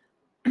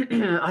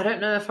I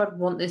don't know if I'd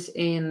want this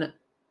in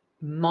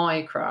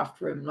my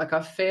craft room. Like,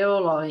 I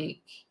feel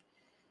like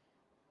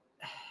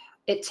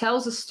it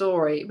tells a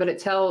story, but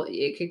it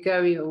could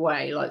go either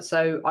way. Like,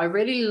 so I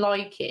really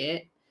like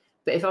it,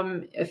 but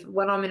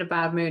when I'm in a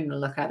bad mood and I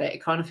look at it,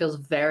 it kind of feels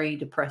very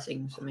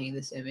depressing for me,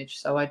 this image.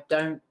 So I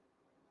don't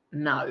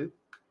know.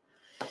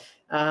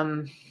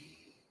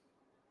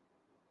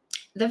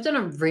 They've done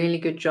a really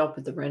good job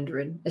with the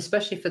rendering,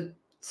 especially for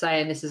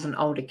saying this is an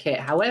older kit.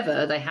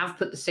 However, they have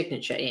put the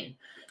signature in.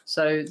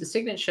 So the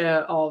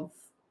signature of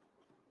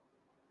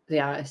the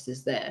artist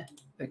is there,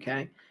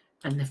 okay?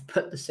 And they've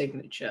put the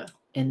signature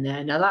in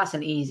there. Now, that's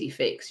an easy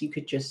fix. You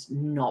could just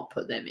not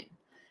put them in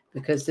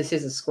because this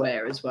is a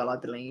square as well, I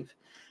believe.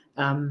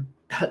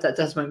 But that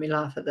does make me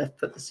laugh that they've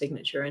put the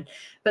signature in.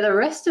 But the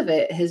rest of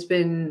it has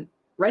been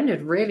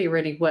rendered really,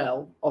 really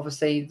well.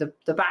 Obviously,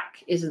 the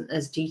back isn't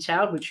as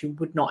detailed, which you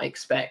would not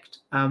expect.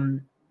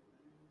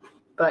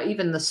 But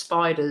even the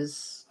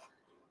spider's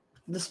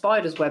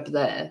web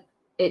there,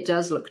 it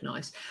does look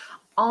nice.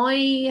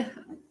 I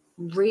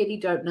really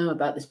don't know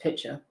about this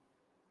picture.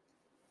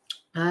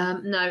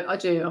 No, I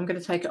do. I'm going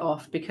to take it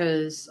off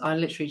because I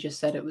literally just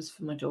said it was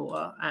for my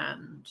daughter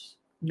and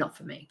not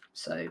for me.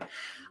 So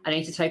I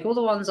need to take all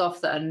the ones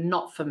off that are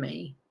not for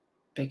me,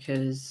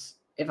 because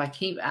if I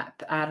keep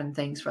adding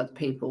things for other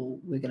people,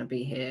 we're going to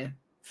be here.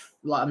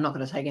 Like, I'm not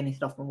going to take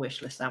anything off my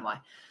wish list, am I?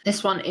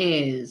 This one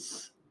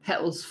is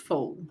Petals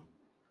Full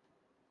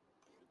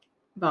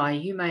by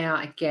You May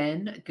Art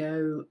Again.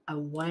 Go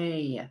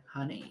away,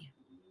 honey.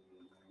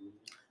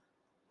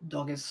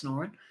 Dog is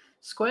snoring.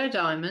 Square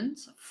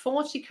diamonds,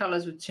 40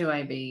 colours with 2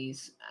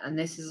 ABs, and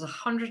this is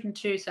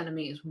 102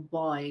 centimetres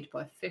wide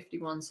by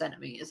 51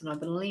 centimetres, and I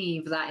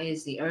believe that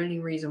is the only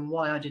reason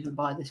why I didn't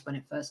buy this when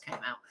it first came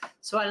out.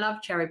 So I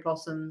love cherry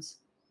blossoms.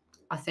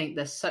 I think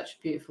they're such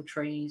beautiful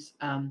trees.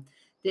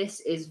 This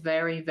is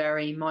very,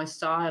 very my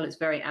style. It's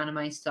very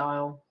anime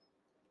style.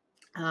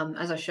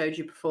 As I showed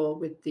you before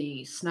with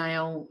the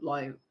snail,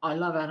 like, I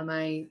love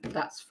anime.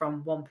 That's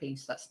from One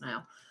Piece, that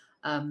snail.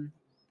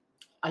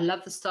 I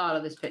love the style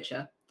of this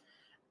picture,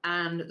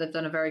 and they've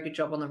done a very good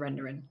job on the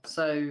rendering.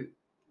 So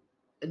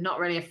not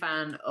really a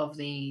fan of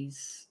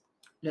these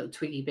little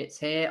twiggy bits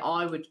here.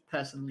 I would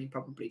personally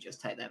probably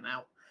just take them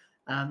out.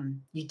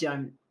 You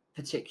don't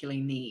particularly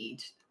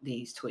need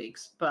these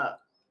twigs, but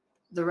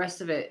the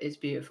rest of it is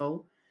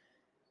beautiful.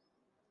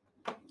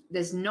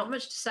 There's not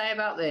much to say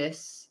about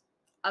this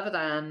other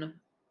than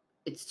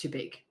it's too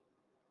big.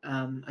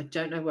 I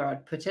don't know where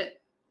I'd put it.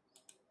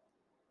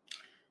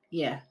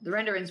 Yeah, the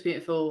rendering's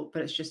beautiful,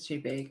 but it's just too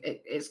big.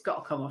 It's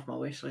got to come off my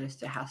wish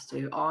list. It has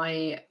to.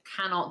 I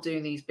cannot do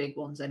these big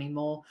ones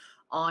anymore.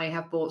 I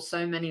have bought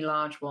so many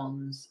large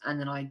ones, and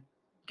then I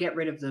get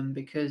rid of them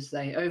because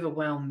they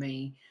overwhelm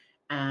me.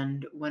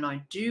 And when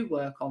I do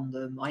work on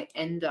them, I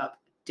end up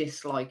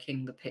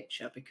disliking the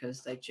picture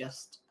because they're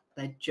just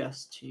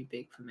too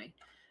big for me.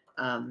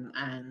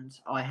 And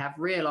I have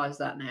realized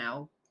that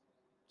now.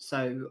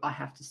 So I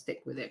have to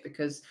stick with it,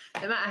 because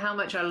no matter how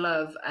much I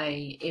love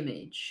a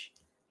image,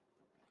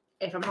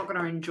 if I'm not going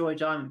to enjoy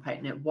diamond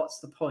painting it, what's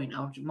the point?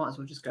 I might as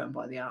well just go and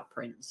buy the art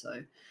print.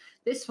 So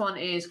this one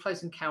is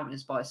Close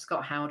Encounters by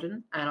Scott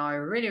Howden, and I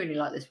really, really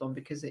like this one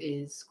because it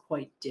is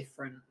quite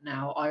different.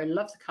 Now, I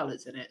love the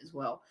colours in it as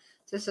well.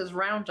 So this is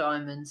round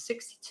diamonds,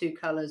 62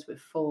 colours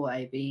with 4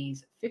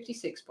 ABs,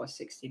 56 by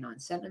 69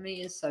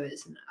 centimetres, so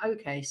it's an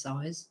okay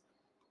size.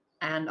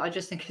 And I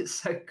just think it's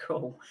so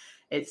cool.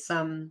 It's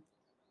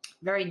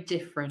very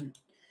different.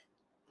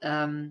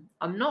 I'm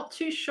not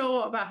too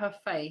sure about her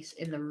face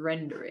in the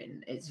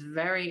rendering. It's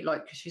very,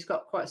 like, she's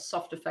got quite a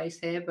softer face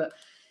here, but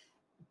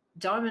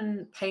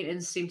diamond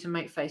paintings seem to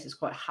make faces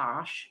quite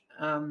harsh.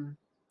 Her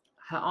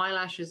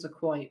eyelashes are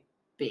quite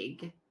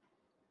big,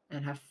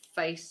 and her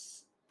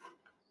face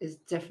is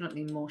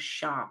definitely more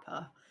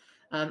sharper.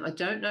 I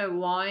don't know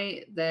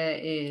why there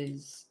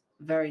is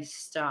very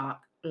stark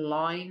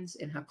lines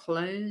in her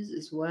clothes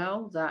as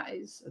well. That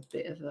is a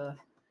bit of a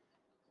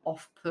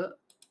off-put.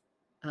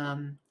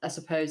 I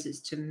suppose it's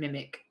to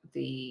mimic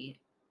the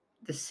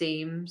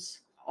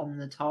seams on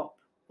the top,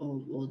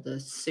 or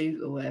the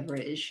suit, or whatever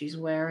it is she's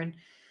wearing.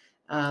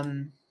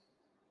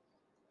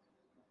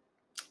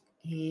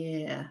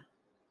 Yeah.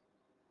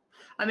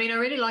 I mean, I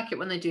really like it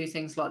when they do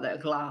things like that,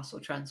 glass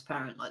or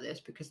transparent like this,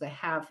 because they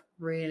have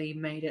really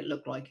made it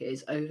look like it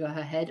is over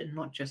her head and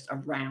not just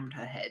around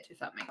her head, if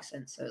that makes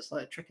sense. So it's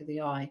like a trick of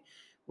the eye,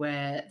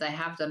 where they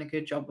have done a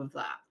good job of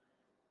that.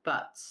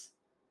 But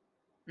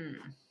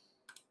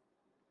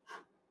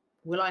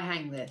will I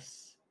hang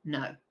this?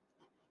 No,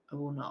 I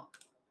will not,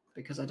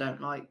 because I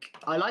don't like...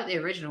 I like the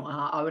original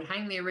art. I would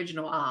hang the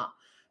original art,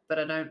 but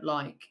I don't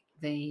like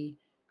the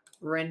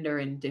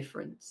rendering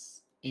difference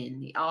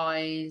in the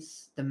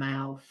eyes, the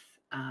mouth,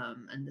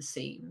 and the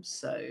seams.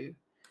 So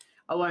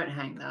I won't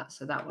hang that.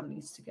 So that one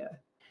needs to go.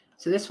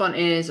 So this one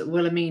is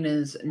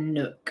Wilhelmina's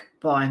Nook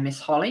by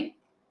Miss Holly.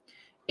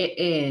 It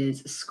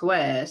is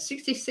square,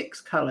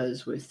 66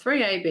 colours with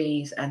 3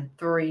 ABs and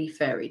 3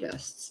 fairy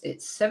dusts.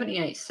 It's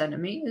 78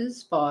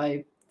 centimetres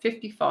by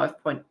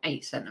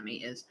 55.8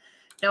 centimeters.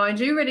 Now I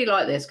do really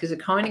like this because it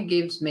kind of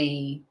gives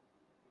me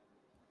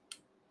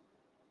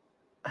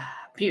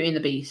Beauty and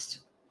the Beast.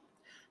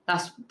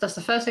 That's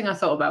the first thing I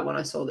thought about when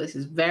I saw this.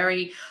 Is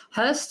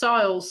her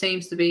style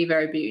seems to be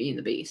very Beauty and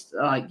the Beast.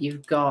 Like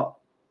you've got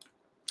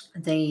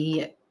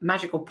the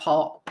magical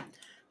pot.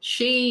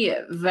 She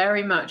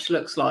very much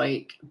looks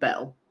like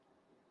Belle.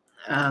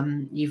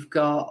 You've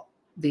got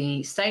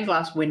the stained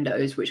glass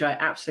windows, which I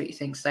absolutely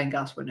think stained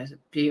glass windows are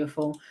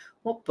beautiful.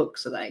 What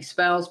books are they?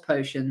 Spells,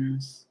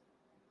 potions,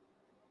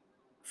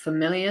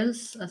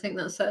 familiars, I think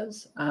that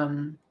says.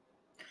 And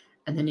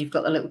then you've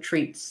got the little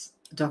treats,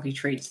 doggy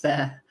treats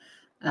there.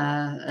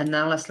 And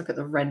now let's look at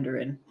the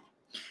rendering.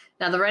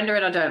 Now the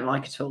rendering I don't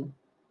like at all.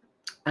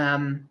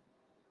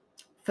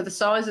 For the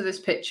size of this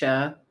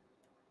picture,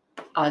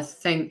 I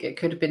think it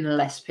could have been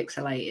less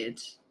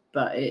pixelated,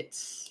 but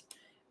it's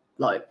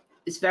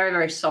very,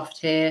 very soft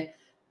here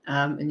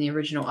in the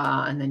original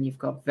art, and then you've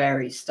got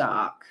very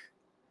stark.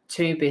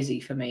 Too busy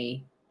for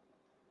me.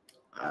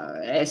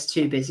 It's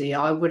too busy.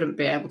 I wouldn't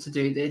be able to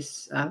do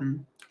this.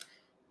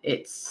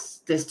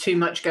 There's too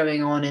much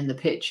going on in the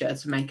picture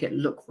to make it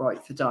look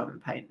right for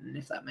diamond painting,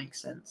 if that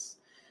makes sense.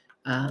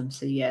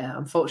 So yeah,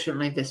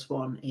 unfortunately this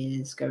one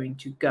is going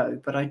to go,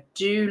 but I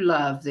do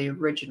love the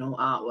original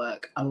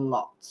artwork a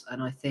lot,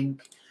 and I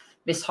think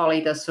Miss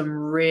Holly does some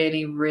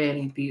really,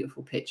 really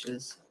beautiful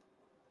pictures.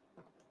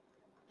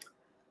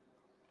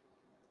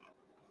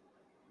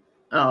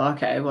 Oh,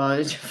 okay,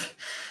 well,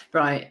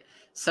 right.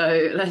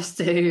 So let's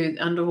do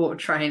Underwater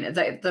Train.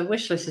 The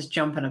wish list is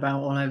jumping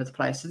about all over the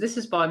place. So this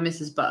is by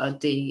Mrs. Butter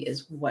D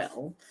as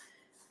well.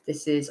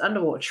 This is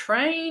Underwater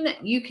Train.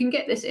 You can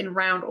get this in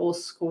round or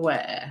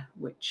square,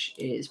 which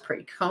is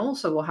pretty cool.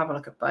 So we'll have a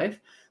look at both.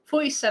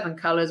 47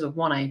 colours with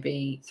 1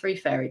 AB, 3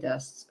 fairy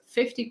dusts,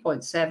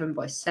 50.7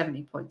 by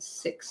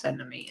 70.6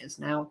 centimetres.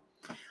 Now,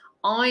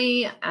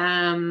 I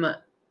am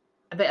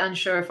a bit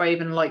unsure if I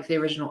even like the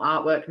original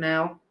artwork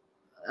now.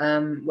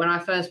 When I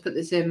first put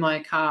this in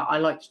my cart, I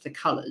liked the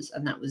colours,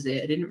 and that was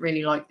it. I didn't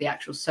really like the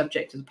actual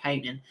subject of the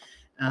painting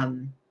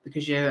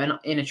because you're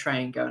in a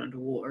train going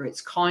underwater.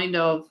 It's kind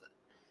of,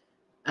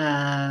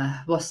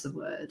 what's the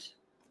word?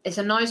 It's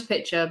a nice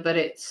picture, but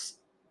it's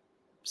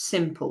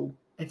simple,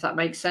 if that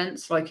makes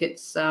sense. Like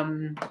it's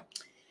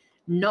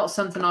not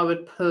something I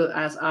would put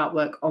as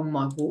artwork on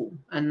my wall,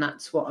 and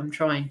that's what I'm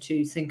trying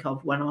to think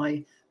of when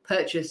I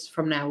purchase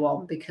from now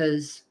on,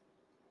 because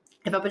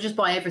if I just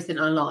buy everything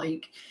I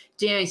like,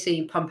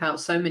 DAC pump out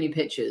so many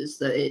pictures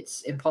that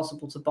it's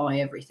impossible to buy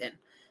everything,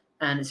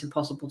 and it's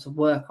impossible to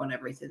work on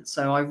everything.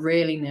 So I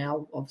really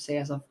now, obviously,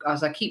 as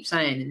I keep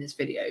saying in this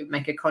video,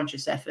 make a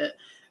conscious effort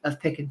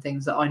of picking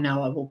things that I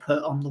know I will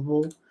put on the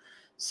wall.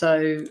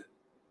 So,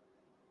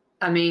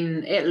 I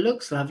mean, it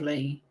looks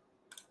lovely.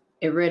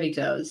 It really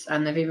does.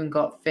 And they've even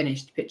got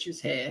finished pictures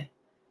here.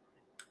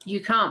 You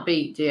can't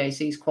beat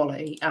DAC's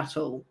quality at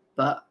all.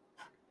 But,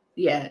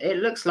 yeah, it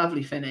looks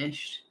lovely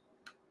finished.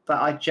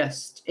 But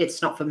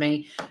it's not for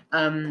me.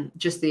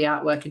 Just the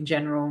artwork in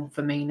general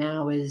for me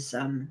now is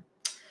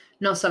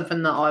not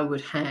something that I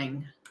would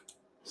hang.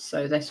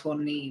 So this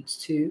one needs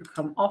to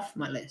come off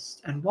my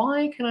list. And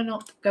why can I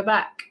not go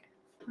back?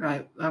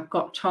 Right, I've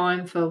got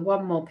time for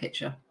one more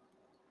picture.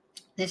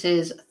 This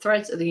is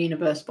Threads of the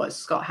Universe by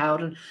Scott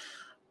Howden.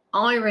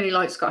 I really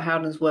like Scott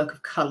Howden's work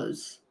of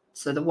colours.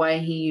 So the way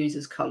he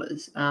uses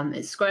colours.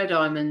 It's square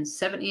diamonds,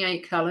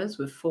 78 colours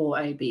with 4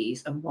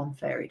 ABs and 1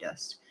 fairy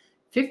dust.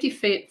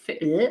 55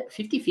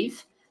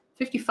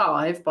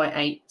 by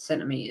 8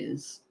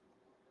 centimetres.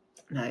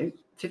 No,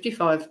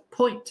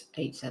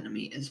 55.8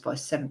 centimetres by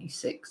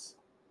 76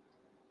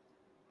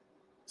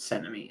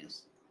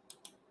 centimetres.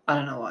 I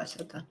don't know why I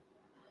said that.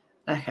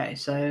 Okay,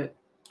 so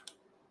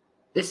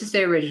this is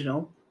the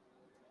original.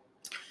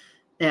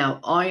 Now,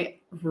 I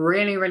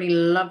really, really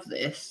love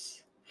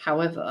this.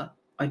 However,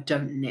 I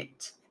don't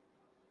knit.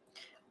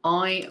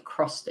 I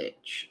cross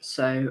stitch,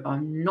 so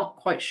I'm not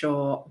quite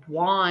sure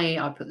why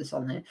I put this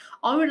on here.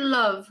 I would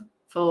love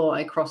for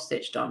a cross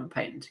stitch diamond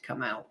painting to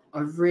come out.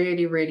 I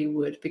really, really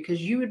would, because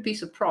you would be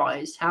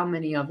surprised how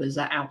many others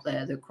are out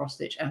there that cross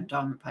stitch and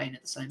diamond paint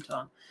at the same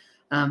time.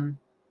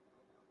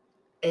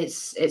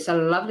 It's a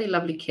lovely,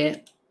 lovely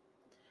kit,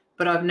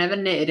 but I've never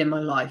knitted in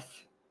my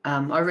life.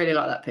 I really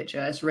like that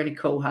picture. It's really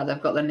cool how they've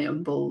got the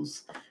knitting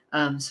balls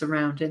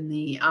surrounding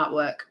the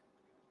artwork.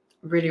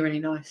 Really, really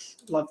nice.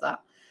 Love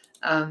that.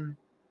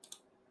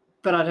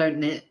 But I don't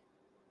knit,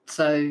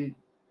 so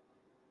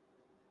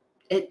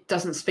it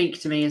doesn't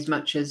speak to me as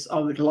much as I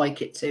would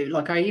like it to.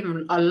 Like I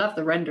love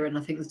the rendering.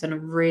 I think it's done a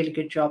really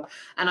good job,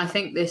 and I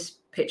think this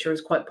picture is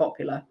quite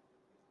popular.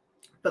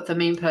 But for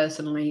me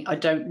personally, I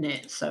don't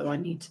knit, so I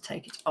need to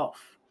take it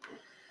off.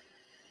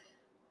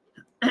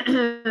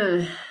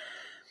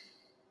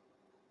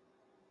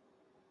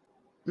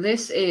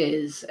 This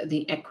is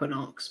The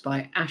Equinox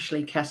by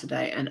Ashley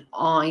Cassidy, and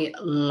I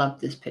love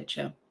this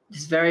picture.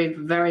 It's very,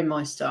 very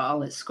my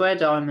style. It's square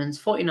diamonds,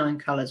 49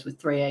 colours with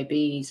 3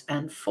 ABs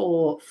and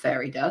 4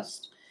 fairy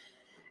dust.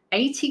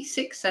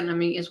 86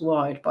 centimeters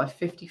wide by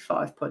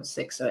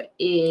 55.6, so it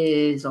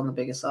is on the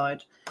bigger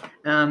side.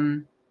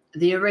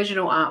 The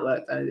original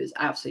artwork, though, is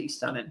absolutely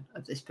stunning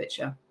of this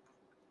picture.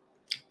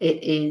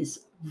 It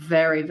is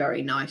very,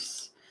 very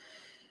nice.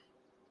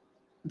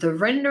 The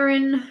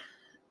rendering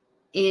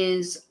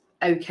is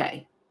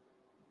okay.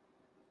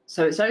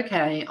 So it's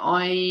okay.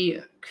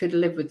 I could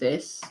live with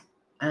this.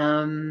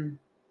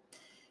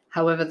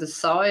 However, the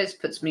size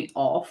puts me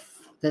off.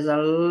 There's a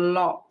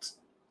lot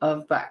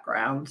of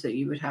background that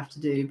you would have to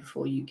do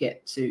before you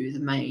get to the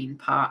main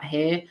part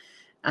here.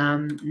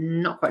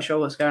 Not quite sure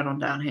what's going on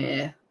down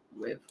here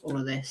with all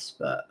of this,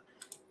 but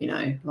you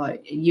know,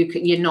 like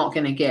you're not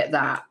going to get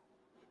that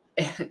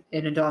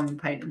in a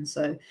diamond painting.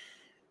 So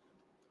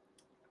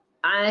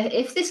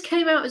if this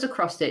came out as a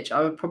cross stitch,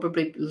 I would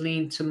probably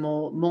lean to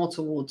more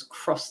towards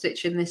cross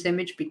stitch in this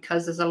image,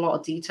 because there's a lot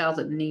of detail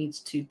that needs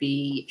to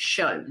be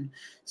shown.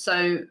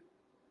 So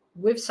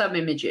with some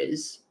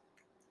images,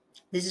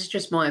 this is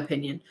just my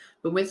opinion,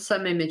 but with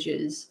some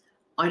images,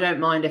 I don't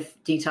mind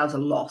if details are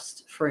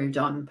lost through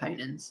diamond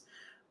paintings.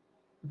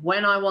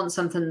 When I want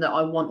something that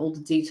I want all the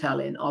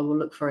detail in, I will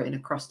look for it in a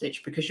cross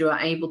stitch, because you are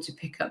able to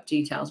pick up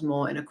details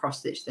more in a cross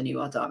stitch than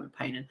you are diamond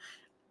painting.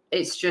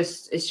 It's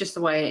just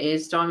the way it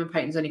is. Diamond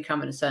paintings only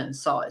come in a certain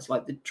size,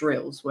 like the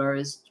drills,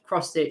 whereas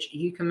cross stitch,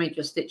 you can make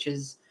your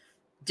stitches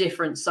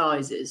different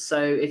sizes.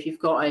 So if you've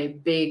got a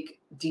big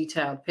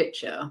detailed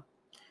picture,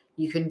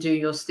 you can do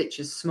your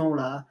stitches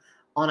smaller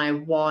on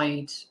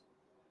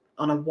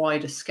a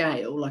wider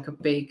scale, like a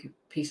big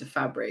piece of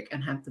fabric,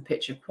 and have the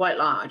picture quite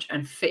large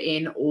and fit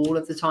in all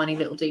of the tiny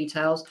little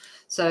details.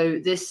 So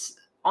this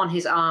on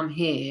his arm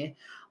here,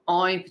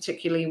 I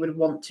particularly would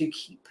want to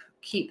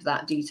keep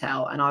that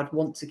detail, and I'd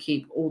want to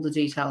keep all the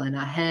detail in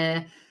her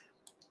hair,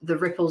 the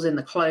ripples in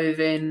the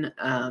clothing,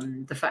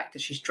 the fact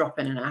that she's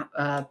dropping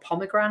a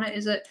pomegranate,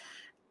 is it?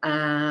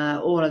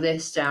 All of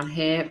this down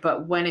here.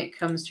 But when it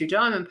comes to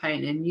diamond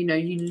painting, you know,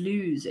 you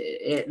lose it.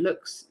 It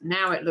looks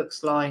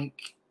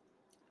like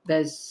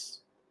there's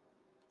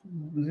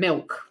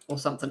milk or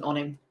something on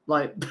him.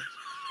 Like,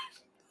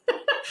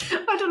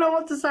 I don't know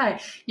what to say.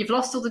 You've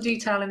lost all the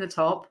detail in the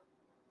top.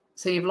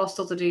 So you've lost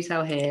all the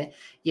detail here.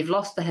 You've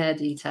lost the hair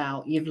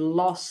detail. You've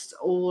lost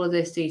all of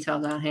this detail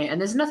down here.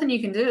 And there's nothing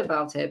you can do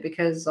about it,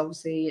 because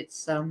obviously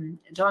it's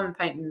diamond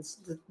paintings,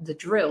 the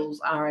drills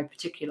are a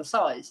particular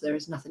size. There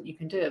is nothing you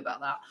can do about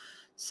that.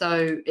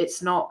 So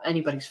it's not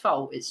anybody's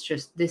fault. It's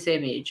just this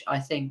image, I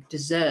think,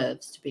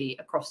 deserves to be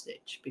a cross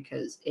stitch,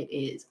 because it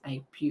is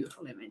a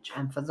beautiful image.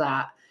 And for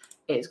that,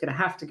 it's going to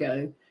have to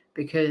go,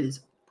 because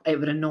it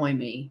would annoy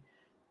me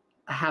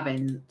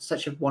having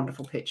such a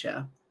wonderful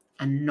picture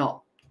and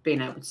not being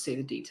able to see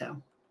the detail.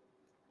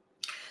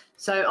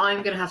 So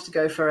I'm going to have to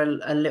go for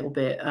a little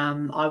bit.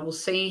 I will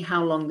see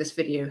how long this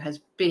video has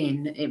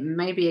been. It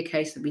may be a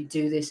case that we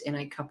do this in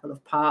a couple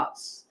of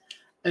parts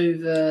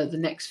over the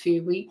next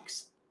few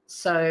weeks.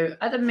 So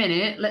at the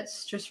minute,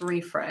 let's just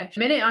refresh. At the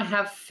minute, I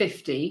have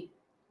 50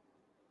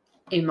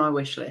 in my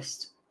wish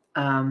list.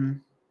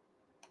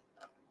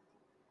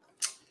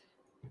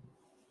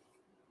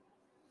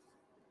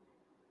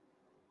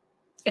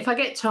 If I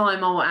get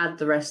time, I'll add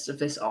the rest of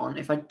this on.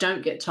 If I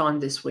don't get time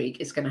this week,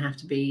 it's going to have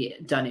to be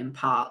done in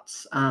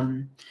parts,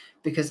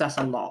 because that's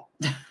a lot.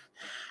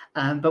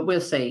 But we'll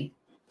see.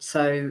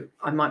 So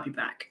I might be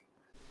back.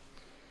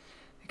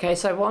 Okay,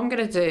 so what I'm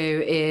going to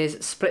do is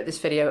split this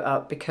video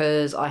up,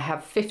 because I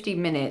have 50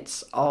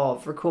 minutes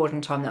of recording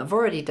time that I've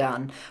already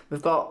done.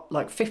 We've got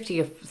like 50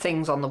 of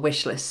things on the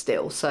wish list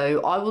still.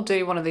 So I will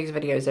do one of these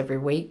videos every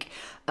week.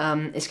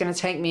 It's going to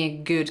take me a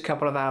good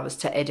couple of hours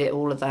to edit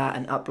all of that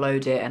and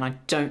upload it. And I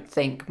don't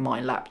think my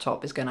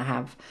laptop is going to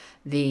have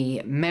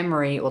the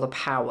memory or the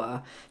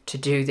power to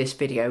do this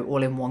video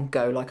all in one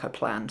go like I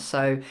planned.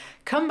 So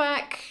come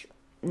back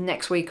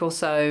next week or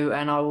so,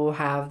 and I will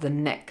have the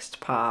next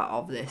part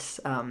of this.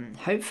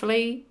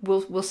 Hopefully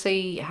we'll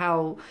see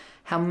how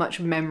much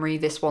memory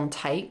this one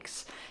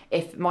takes.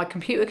 If my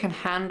computer can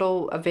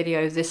handle a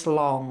video this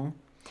long,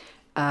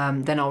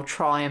 then I'll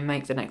try and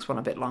make the next one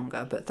a bit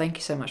longer. But thank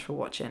you so much for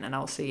watching, and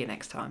I'll see you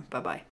next time. Bye bye.